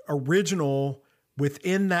something original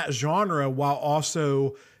within that genre while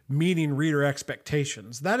also meeting reader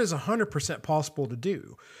expectations. That is 100% possible to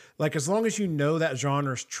do. As long as you know that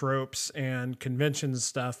genre's tropes and conventions and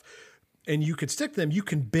stuff, and you can stick them, you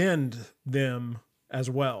can bend them as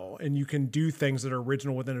well. And you can do things that are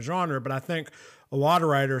original within a genre. But I think a lot of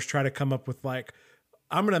writers try to come up with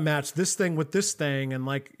I'm going to match this thing with this thing. And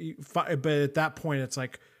but at that point it's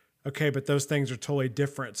okay, but those things are totally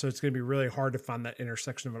different. So it's going to be really hard to find that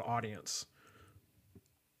intersection of an audience.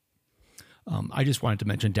 I just wanted to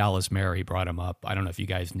mention Dallas Mayer. He brought him up. I don't know if you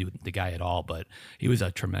guys knew the guy at all, but he was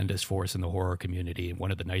a tremendous force in the horror community and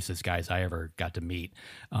one of the nicest guys I ever got to meet.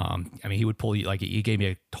 He would pull you, he gave me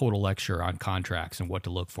a total lecture on contracts and what to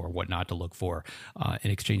look for, what not to look for,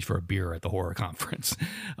 in exchange for a beer at the horror conference.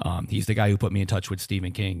 He's the guy who put me in touch with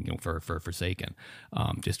Stephen King for Forsaken.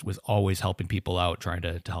 Just was always helping people out, trying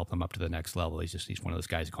to help them up to the next level. He's one of those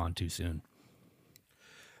guys gone too soon.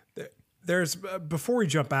 There's before we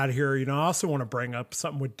jump out of here, I also want to bring up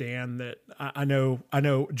something with Dan that I know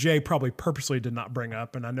Jay probably purposely did not bring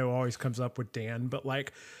up, and I know always comes up with Dan, but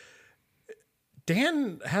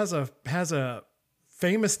Dan has a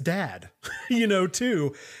famous dad,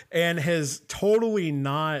 too, and has totally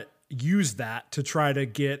not used that to try to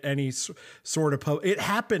get any sort of it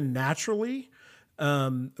happened naturally,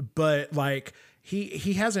 but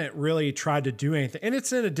he hasn't really tried to do anything, and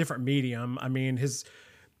it's in a different medium.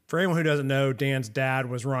 For anyone who doesn't know, Dan's dad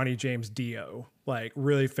was Ronnie James Dio,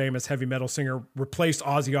 really famous heavy metal singer, replaced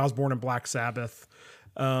Ozzy Osbourne in Black Sabbath.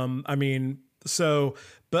 But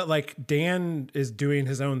Dan is doing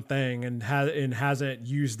his own thing and hasn't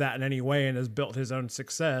used that in any way and has built his own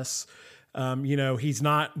success. He's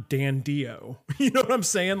not Dan Dio. You know what I'm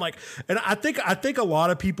saying? And I think a lot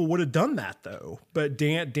of people would have done that though, but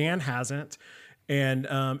Dan hasn't. And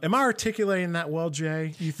am I articulating that well,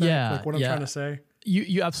 Jay? You think what I'm trying to say?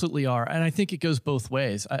 You absolutely are. And I think it goes both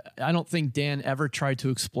ways. I don't think Dan ever tried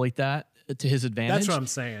to exploit that to his advantage. That's what I'm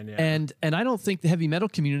saying, yeah. And I don't think the heavy metal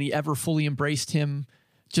community ever fully embraced him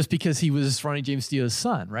just because he was Ronnie James Dio's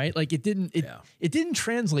son, right? It didn't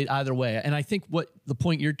translate either way. And I think what the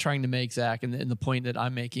point you're trying to make, Zach, and the point that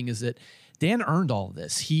I'm making is that Dan earned all of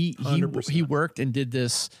this. He worked and did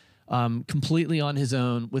this completely on his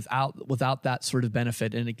own without that sort of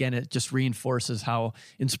benefit. And again, it just reinforces how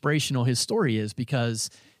inspirational his story is, because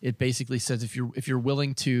it basically says if you're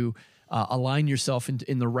willing to align yourself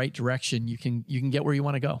in the right direction, you can get where you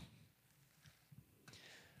want to go.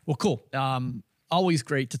 Well, cool. Always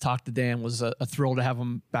great to talk to Dan. Was a thrill to have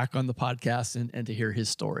him back on the podcast and to hear his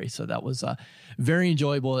story. So that was very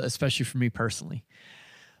enjoyable, especially for me personally.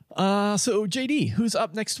 So JD, who's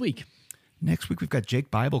up next week? Next week, we've got Jake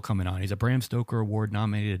Bible coming on. He's a Bram Stoker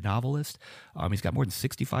Award-nominated novelist. He's got more than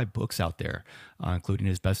 65 books out there, including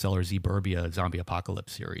his bestseller Zeburbia Zombie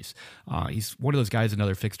Apocalypse series. He's one of those guys,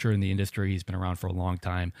 another fixture in the industry. He's been around for a long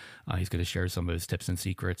time. He's going to share some of his tips and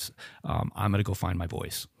secrets. I'm going to go find my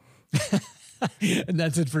voice. And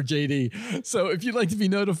that's it for JD. So if you'd like to be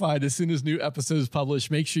notified as soon as new episodes publish,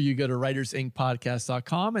 make sure you go to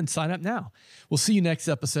writersincpodcast.com and sign up now. We'll see you next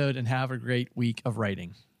episode, and have a great week of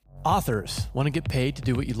writing. Authors, want to get paid to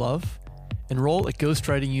do what you love? Enroll at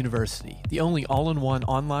Ghostwriting University, the only all-in-one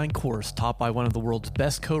online course taught by one of the world's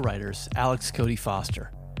best co-writers, Alex Cody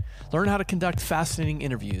Foster. Learn how to conduct fascinating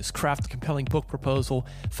interviews, craft a compelling book proposal,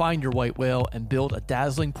 find your white whale, and build a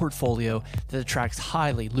dazzling portfolio that attracts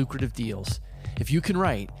highly lucrative deals. If you can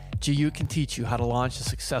write, GU can teach you how to launch a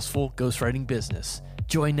successful ghostwriting business.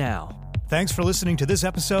 Join now. Thanks for listening to this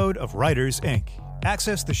episode of Writers Inc.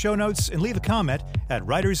 Access the show notes and leave a comment at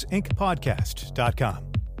writersincpodcast.com.